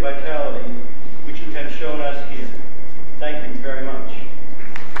spirit and vitality which you have shown us here. Thank you very much.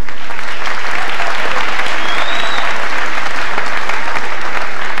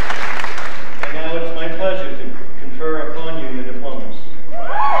 And now it is my pleasure to confer upon you your diplomas.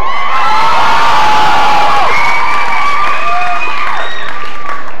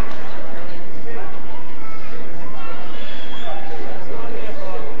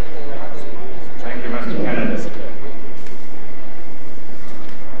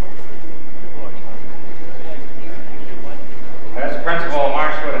 Principal of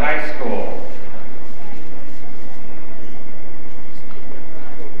Marshwood High School,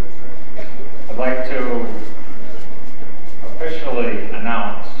 I'd like to officially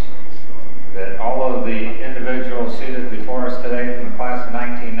announce that all of the individuals seated before us today from the class of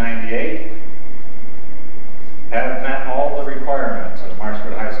 1998 have met all the requirements of the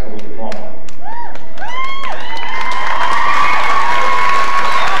Marshwood High School diploma.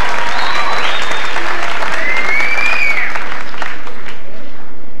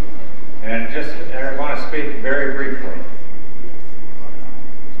 And I want to speak very briefly.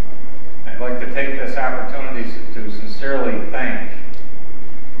 I'd like to take this opportunity to sincerely thank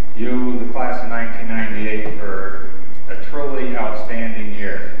you, the class of 1998, for a truly outstanding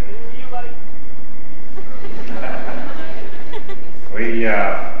year.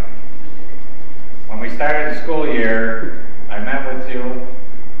 When we started the school year, I met with you.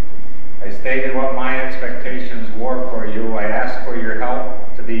 I stated what my expectations were for you. I asked for your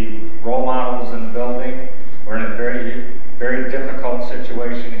help to be role models in the building. We're in a very, very difficult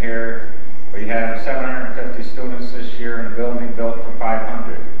situation here. We have 750 students this year in a building built for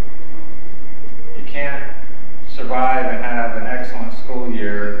 500. You can't survive and have an excellent school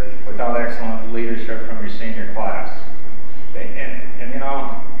year without excellent leadership from your senior class. And you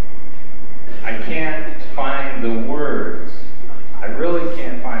know, I can't find the words. I really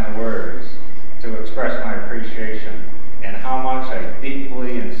can't find the words to express my appreciation and how much I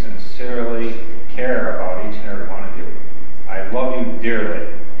deeply and sincerely care about each and every one of you. I love you dearly.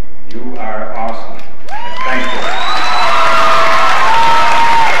 You are awesome. And thank you.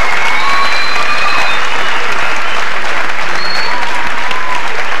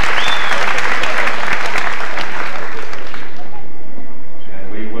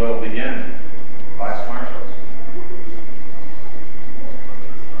 And we will begin class marshals.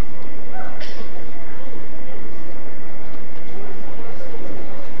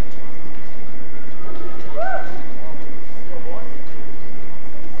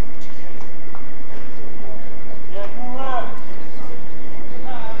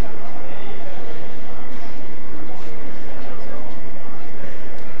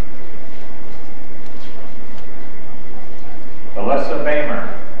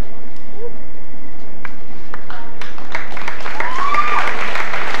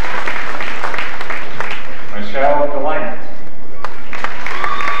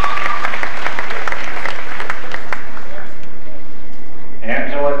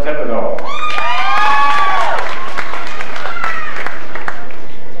 Thibodeau.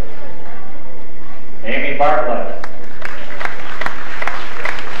 Amy Bartlett.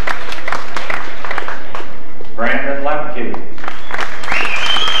 Brandon Lemke.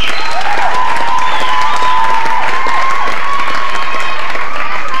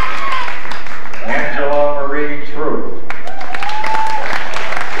 Angela Marie True.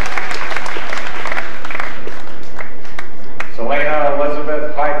 Selena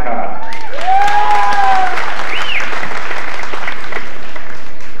Elizabeth Pycott.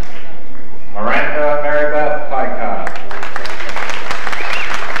 Miranda Marybeth Pycott.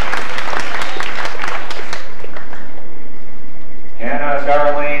 Hannah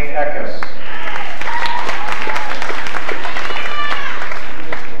Darlene Eckes.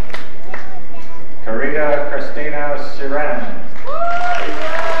 Carita Christina Siren.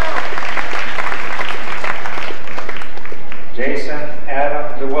 Jason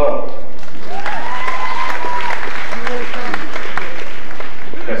Adam DeWilt.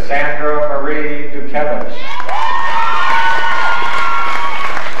 Cassandra Marie Dukevich.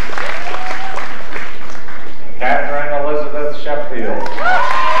 Catherine Elizabeth Sheffield.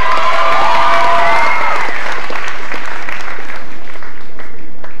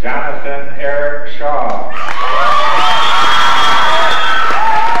 Jonathan Eric Shaw.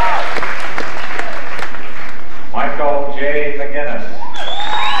 Michael J. McGinnis.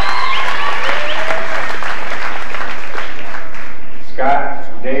 Scott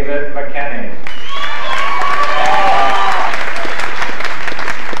David McKenney.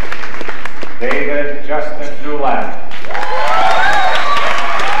 David Justin Dulac.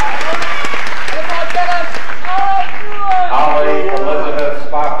 Holly Elizabeth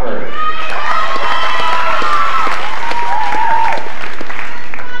Spofford.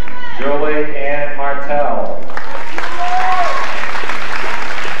 Julie Ann Martell.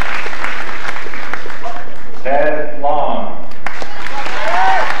 Ted Long.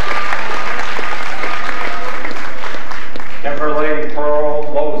 Kimberly Pearl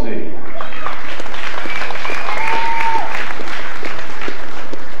Losey.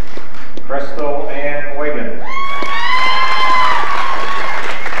 Crystal Ann Wiggins.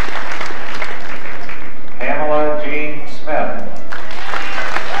 Pamela Jean Smith.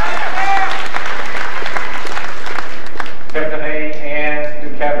 Tiffany Ann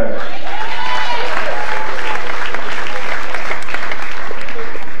Dukevich.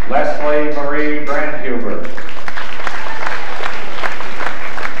 Leslie Marie Brandhuber.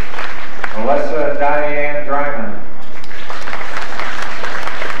 Melissa Diane Dryman.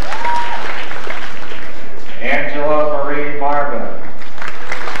 Angela Marie Marvin.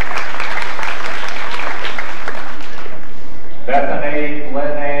 Bethany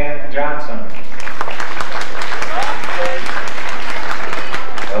Lynn Ann Johnson.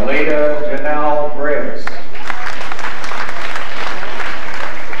 Alita Janelle Briggs.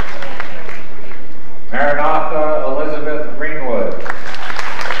 Maranatha Elizabeth Greenwood.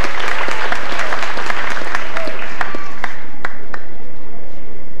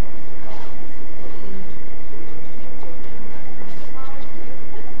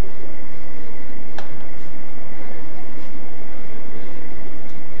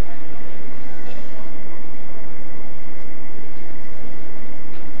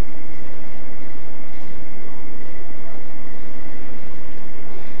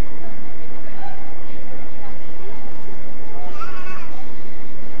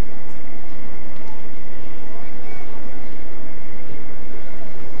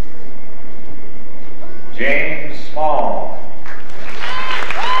 James Small.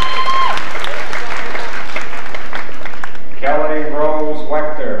 Kelly Rose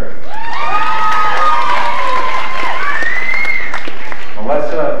Wechter.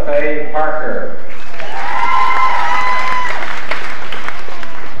 Melissa Faye Parker.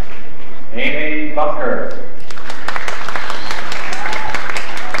 Amy Bunker.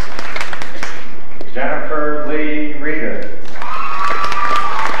 Jennifer Lee Reeder.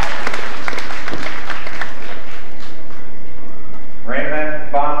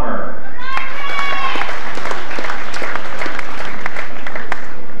 Raymond Bomber.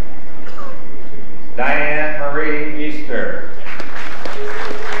 Diane Marie Easter.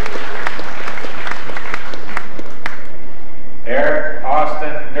 Eric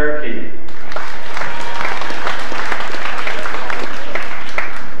Austin Durkee.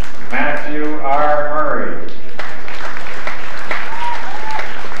 Matthew R. Murray.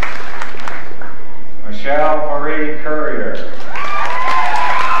 Michelle Marie Courier.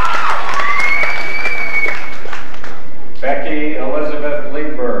 Becky Elizabeth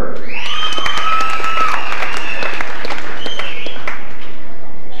Lieberg.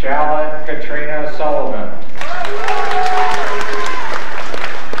 Charlotte Katrina Sullivan.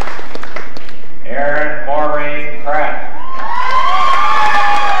 Erin Maureen Pratt.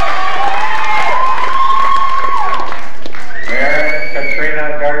 Erin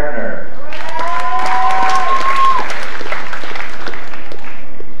Katrina Gardner.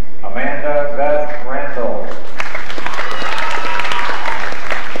 Amanda Beth Randall.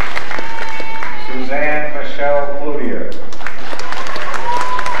 Suzanne Michelle Cloutier.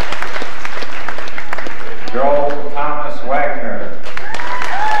 Joel Thomas Wagner.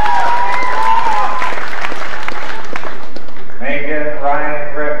 Megan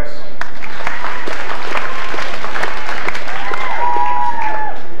Ryan Ricks.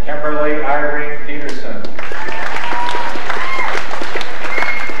 Kimberly Irene Peterson.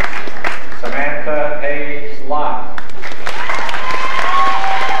 Samantha Hayes Lott.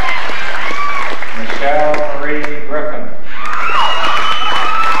 Michelle Marie Griffin.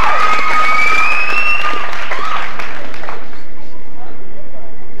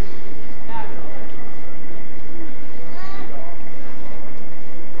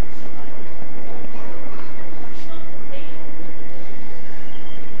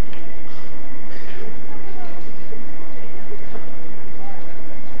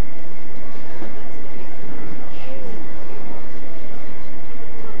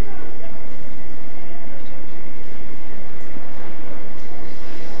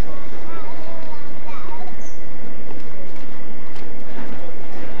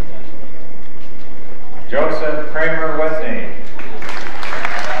 Joseph Kramer Whitney.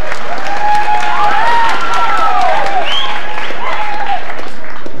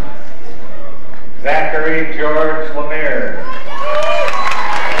 Zachary George Lemire.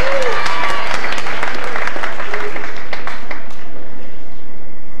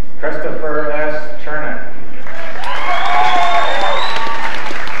 Christopher S. Chernick.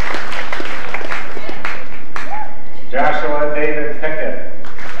 Joshua David Pickett.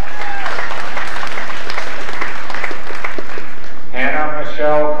 Hannah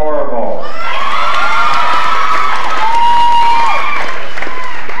Michelle Corrival.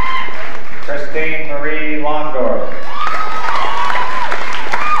 Christine Marie Londor.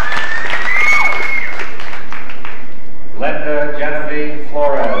 Linda Genevieve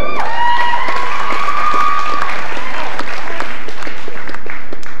Flores.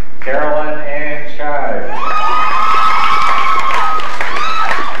 Carolyn Ann Shive.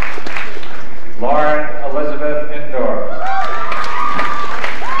 Lauren Elizabeth Indor.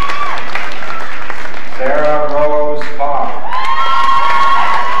 Sarah Rose Poff.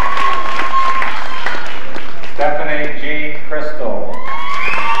 Stephanie Jean Crystal.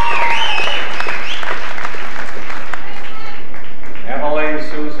 Emily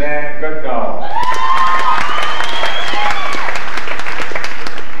Suzanne Goodall.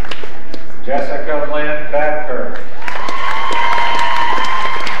 Jessica Lynn Badkirk.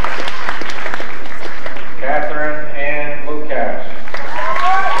 Catherine Ann Lukash.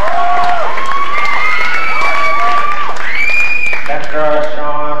 Kendra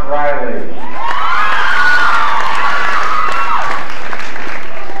Sean Riley.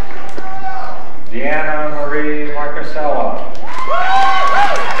 Deanna Marie Marcasella.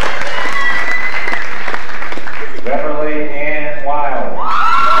 Beverly Ann Wild.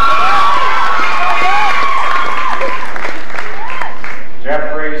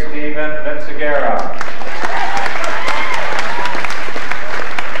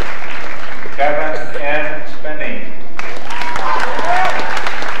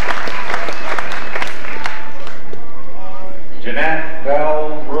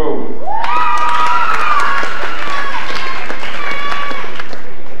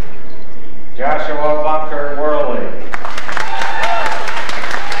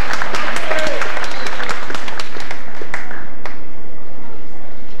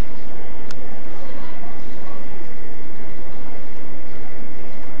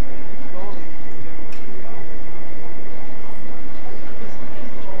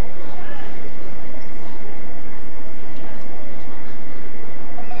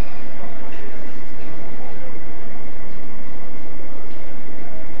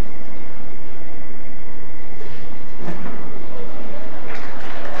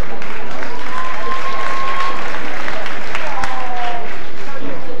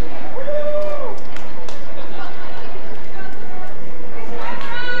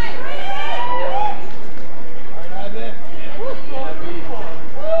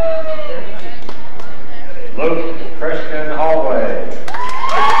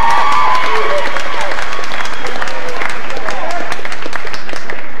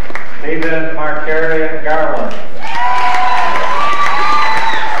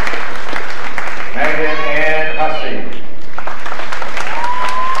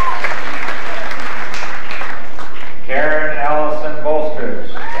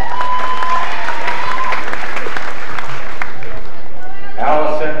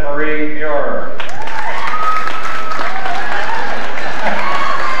 Elizabeth Marie Muir.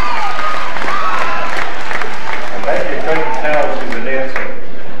 I bet you couldn't tell she's a dancer.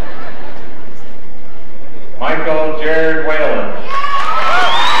 Michael Jared Whalen.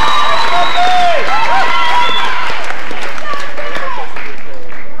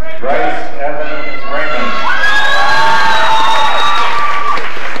 Bryce Evans Raymond.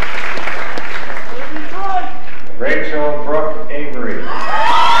 Rachel Brooke Avery.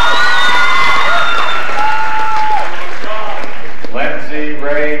 Lindsay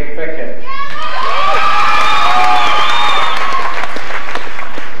Ray Fickett.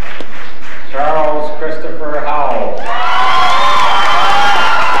 Charles Christopher Howell.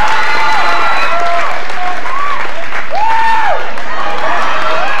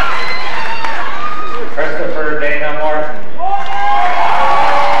 Christopher Dana Morton.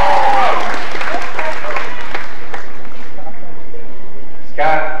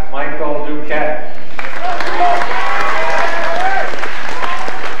 Scott Michael Duquette.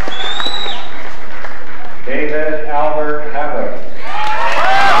 David Albert Havoc.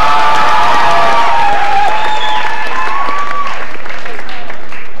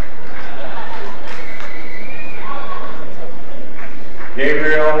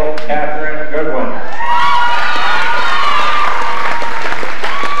 Gabriel Catherine Goodwin.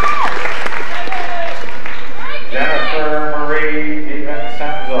 Jennifer Marie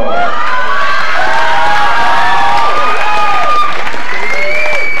DiVincenzo.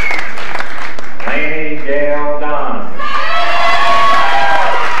 Lainey Gail Don.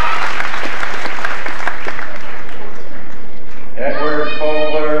 Edward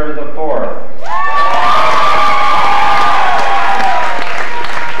Fogler IV.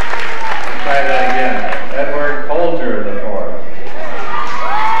 Try that again. Edward Folger IV.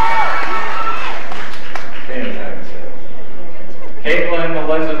 Caitlin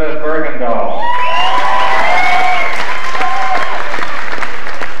Elizabeth Bergendahl.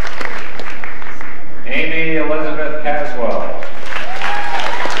 Amy Elizabeth Caswell.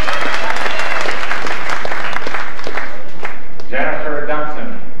 Jennifer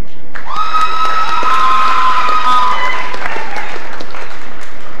Dumpton.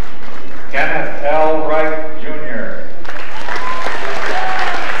 Kenneth L. Wright Jr.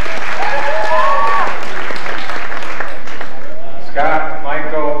 Scott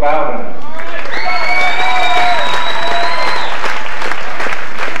Michael Bowden.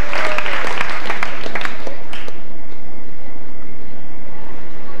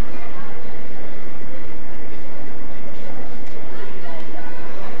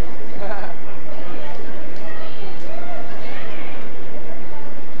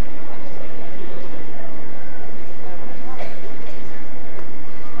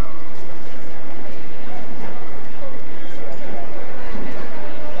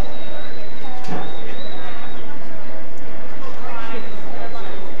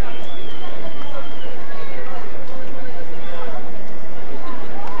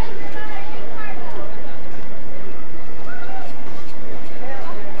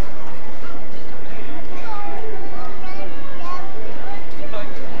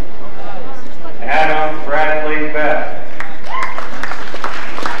 Adam Bradley Beth.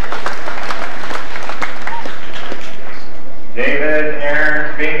 David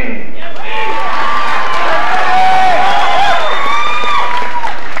Aaron Beanie.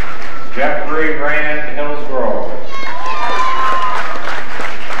 Jeffrey Rand Hillsgrove.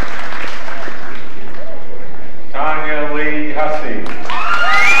 Tanya Lee Hussey.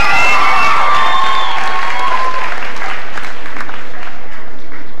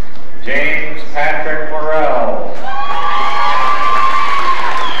 James Patrick Morrell.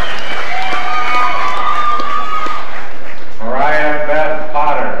 Mariah Beth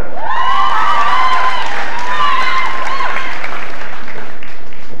Potter.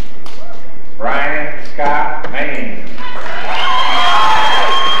 Brian Scott Main.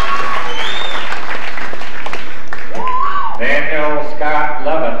 Daniel Scott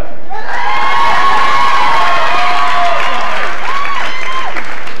Levitt.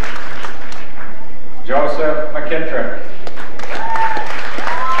 Joseph McKittrick.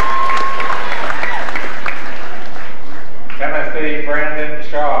 Timothy Brandon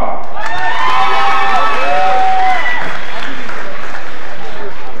Shaw.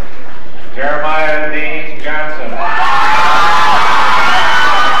 Jeremiah Dean Johnson.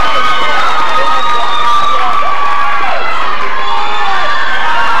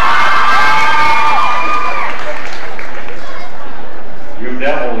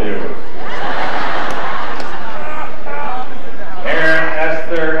 UW. Aaron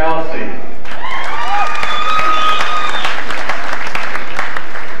Esther Elsie.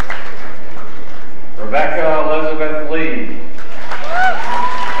 Rebecca Elizabeth Lee.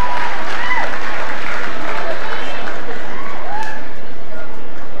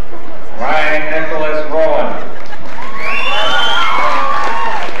 Ryan Nicholas Rowan.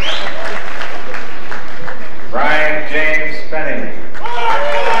 Brian James Spenny.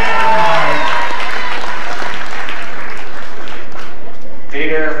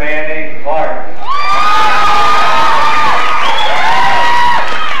 Peter Manning Clark.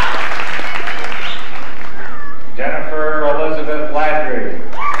 Jennifer Elizabeth Landry.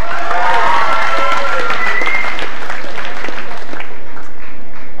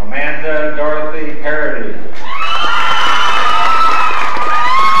 Amanda Dorothy Parody.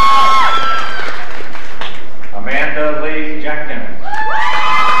 Amanda Lee Jenkins.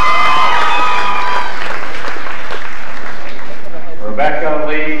 Rebecca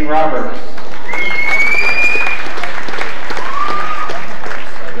Lee Roberts.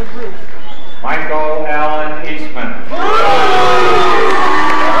 Michael Allen Eastman.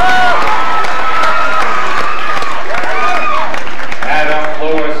 Adam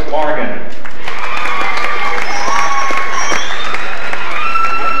Lewis Morgan.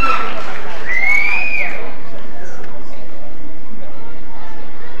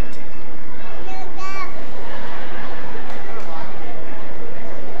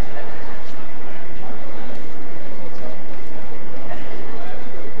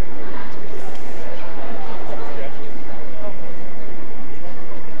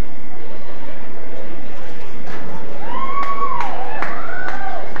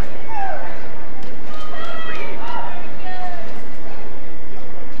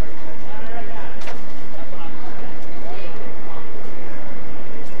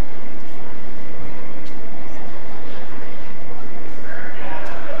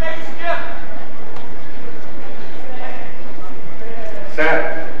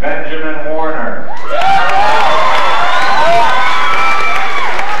 Seth Benjamin Warner.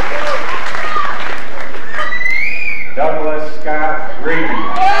 Douglas Scott Reed.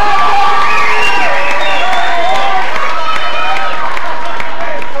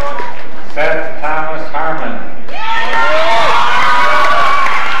 Seth Thomas Harmon.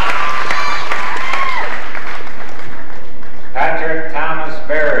 Patrick Thomas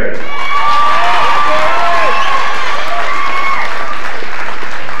Berry.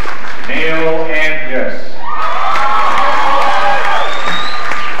 Neil Angus.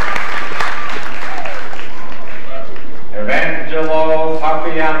 Evangelo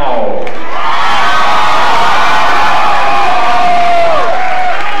Papiano.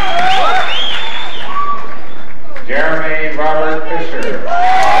 Jeremy Robert Fisher.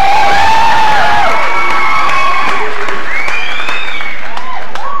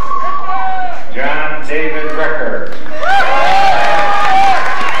 John David Recker.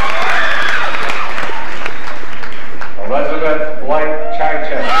 Elizabeth Blake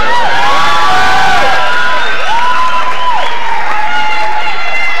Chichester.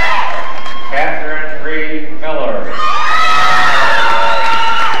 Catherine Reed Miller.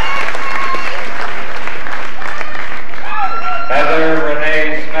 Heather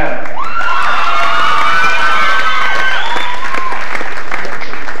Renee Smith.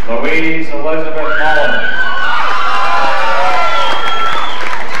 Louise Elizabeth Mullins.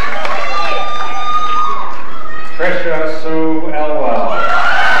 Tricia Sue Elwell.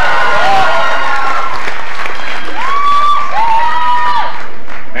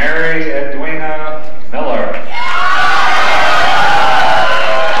 Mary Edwina Miller.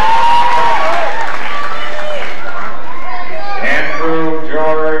 Andrew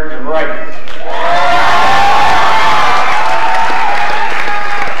George Wright.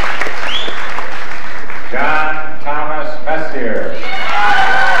 John Thomas Messier.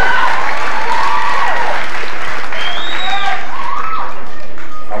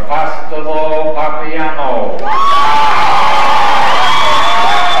 Apostolo Papiano.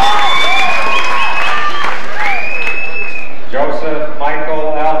 Joseph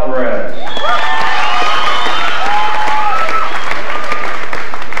Michael Alvarez.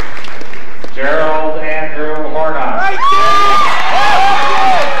 Gerald Andrew Hornock.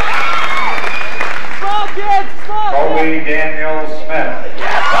 Kobe Daniel Smith.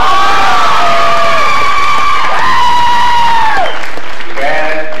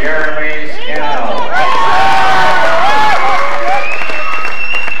 Chad Jeremy Scannell.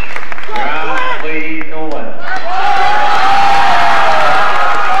 John Lee Newland.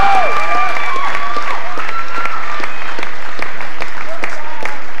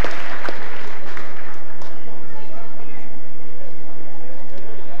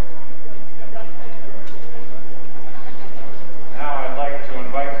 Now I'd like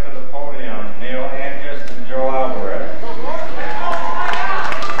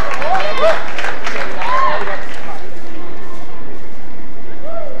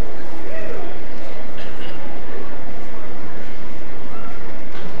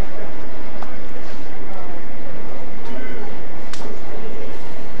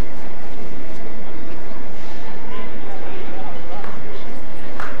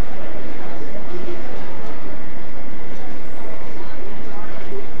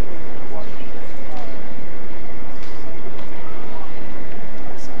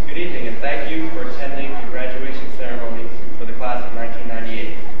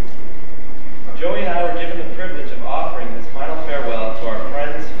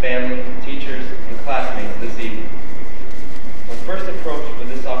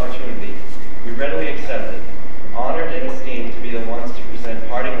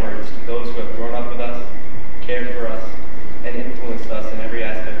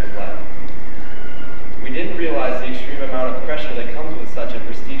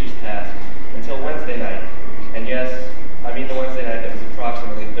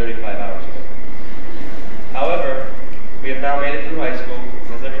school,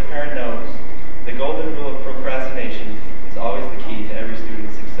 and as every parent knows, the golden rule of procrastination is always the key to every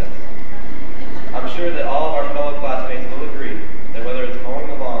student's success. I'm sure that all of our fellow classmates will agree that whether it's mowing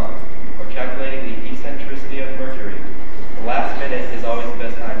the lawn or calculating the eccentricity of Mercury, the last minute is always the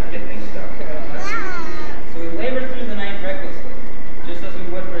best time to get things done. So we labored through the night recklessly, just as we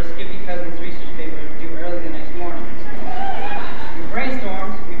would for a Skippy Cousins research paper due early the next morning. We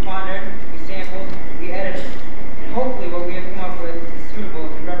brainstormed, we pondered, we sampled, we edited, and hopefully what we have come up with is suitable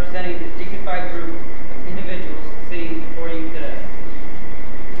in representing the dignified group of individuals sitting before you today.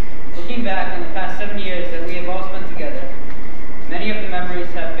 Looking back on the past 7 years that we have all spent together, many of the memories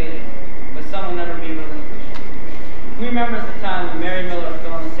have faded, but some will never be relinquished. Who remembers the time when Mary Miller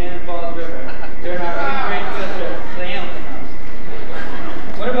fell in the Santa Falls River during our 8th grade field trip to the Hamilton House?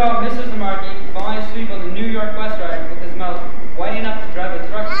 What about Mr. Zamarki falling asleep on the New York bus ride with his mouth wide enough to drive a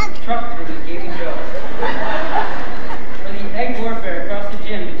truck through his gaping jaws? Or the egg warfare across the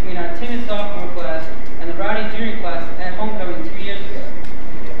gym between our timid sophomore class and the rowdy junior class at homecoming 2 years ago?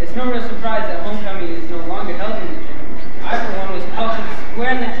 It's no real surprise that homecoming is no longer held in the gym. I, for one, was pelted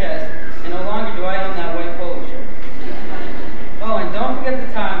square in the chest, and no longer do I own that white polo shirt. Oh, and don't forget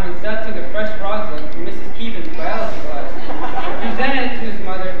the time when Seth took a fresh frog's leg from Mrs. Keevan's biology class and presented it to his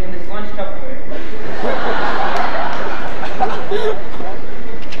mother in his lunch Tupperware.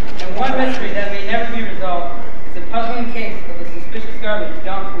 And one mystery that may never be resolved is the puzzling case of the suspicious garbage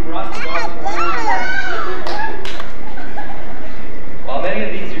dumped from Ross to Ross to While many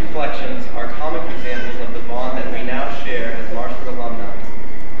of these reflections are comic examples of the bond that we now share as Marshwood alumni,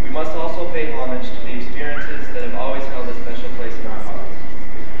 we must also pay homage to the experiences that have always held a special place in our hearts.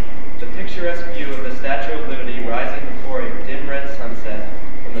 The picturesque view of the Statue of Liberty rising before a dim red sunset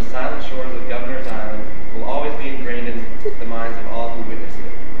from the silent shores of Governor's Island will always be ingrained in the minds of all who witnessed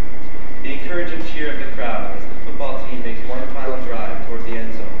it. The encouraging cheer of the crowd as the football team makes one final drive toward the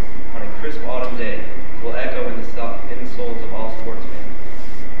end zone on a crisp autumn day will echo in the souls of all sports fans.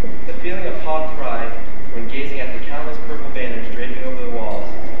 The feeling of hog pride when gazing at the countless purple banners draping over the walls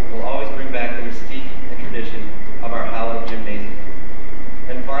will always bring back the mystique and tradition of our hallowed gymnasium.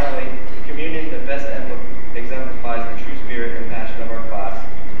 And finally, the communion that best exemplifies the true spirit and passion of our class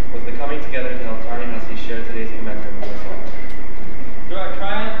was the coming together to help Tanya Hussey share today's commencement with us all. Through our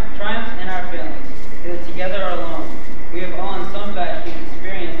triumphs and our failings, either together or alone, we have all in some fashion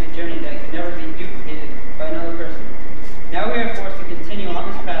experienced a journey that could never be duplicated by another person. Now we are forced to continue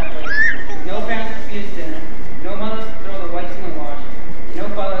on this pathway with no parents to feed us dinner, no mothers to throw the whites in the wash, and no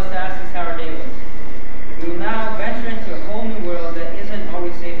fathers to ask us how our day was. We will now venture into a whole new world that isn't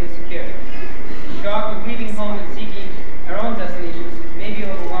always safe and secure. The shock of leaving home and seeking our own destinations may be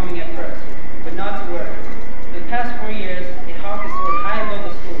overwhelming at first, but not to worry. For the past 4 years, a hawk has soared high above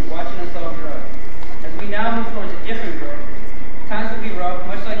the school, watching us all grow. As we now move towards a different growth, times will be rough,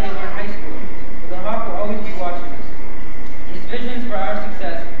 much like they were in high school, but the hawk will always be watching us. His visions for our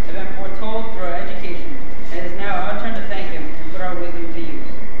success have been foretold through our education, and it is now our turn to thank him and put our wisdom to use.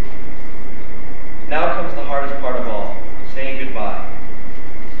 Now comes the hardest part of all, saying goodbye.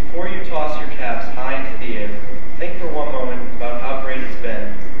 Before you toss your caps high into the air, think for one moment about how great it's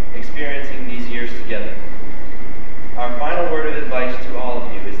been experiencing these years together. Our final word of advice to all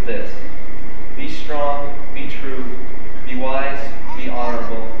of you is this: be strong, be true, be wise, be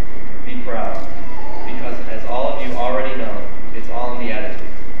honorable, be proud. Because as all of you already know, it's all in the attitude.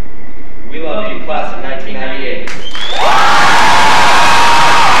 We love you, class of 1998.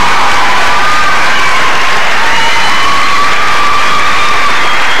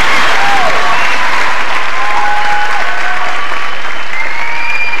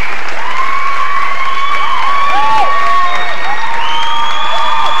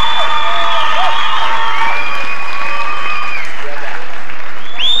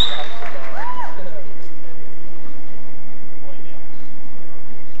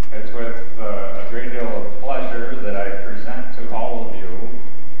 It's with a great deal of pleasure that I present to all of you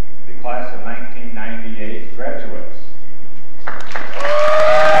the class of 1998 graduates.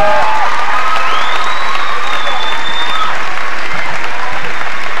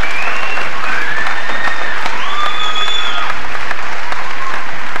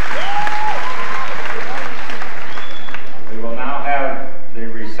 We will now have the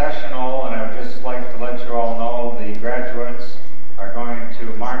recessional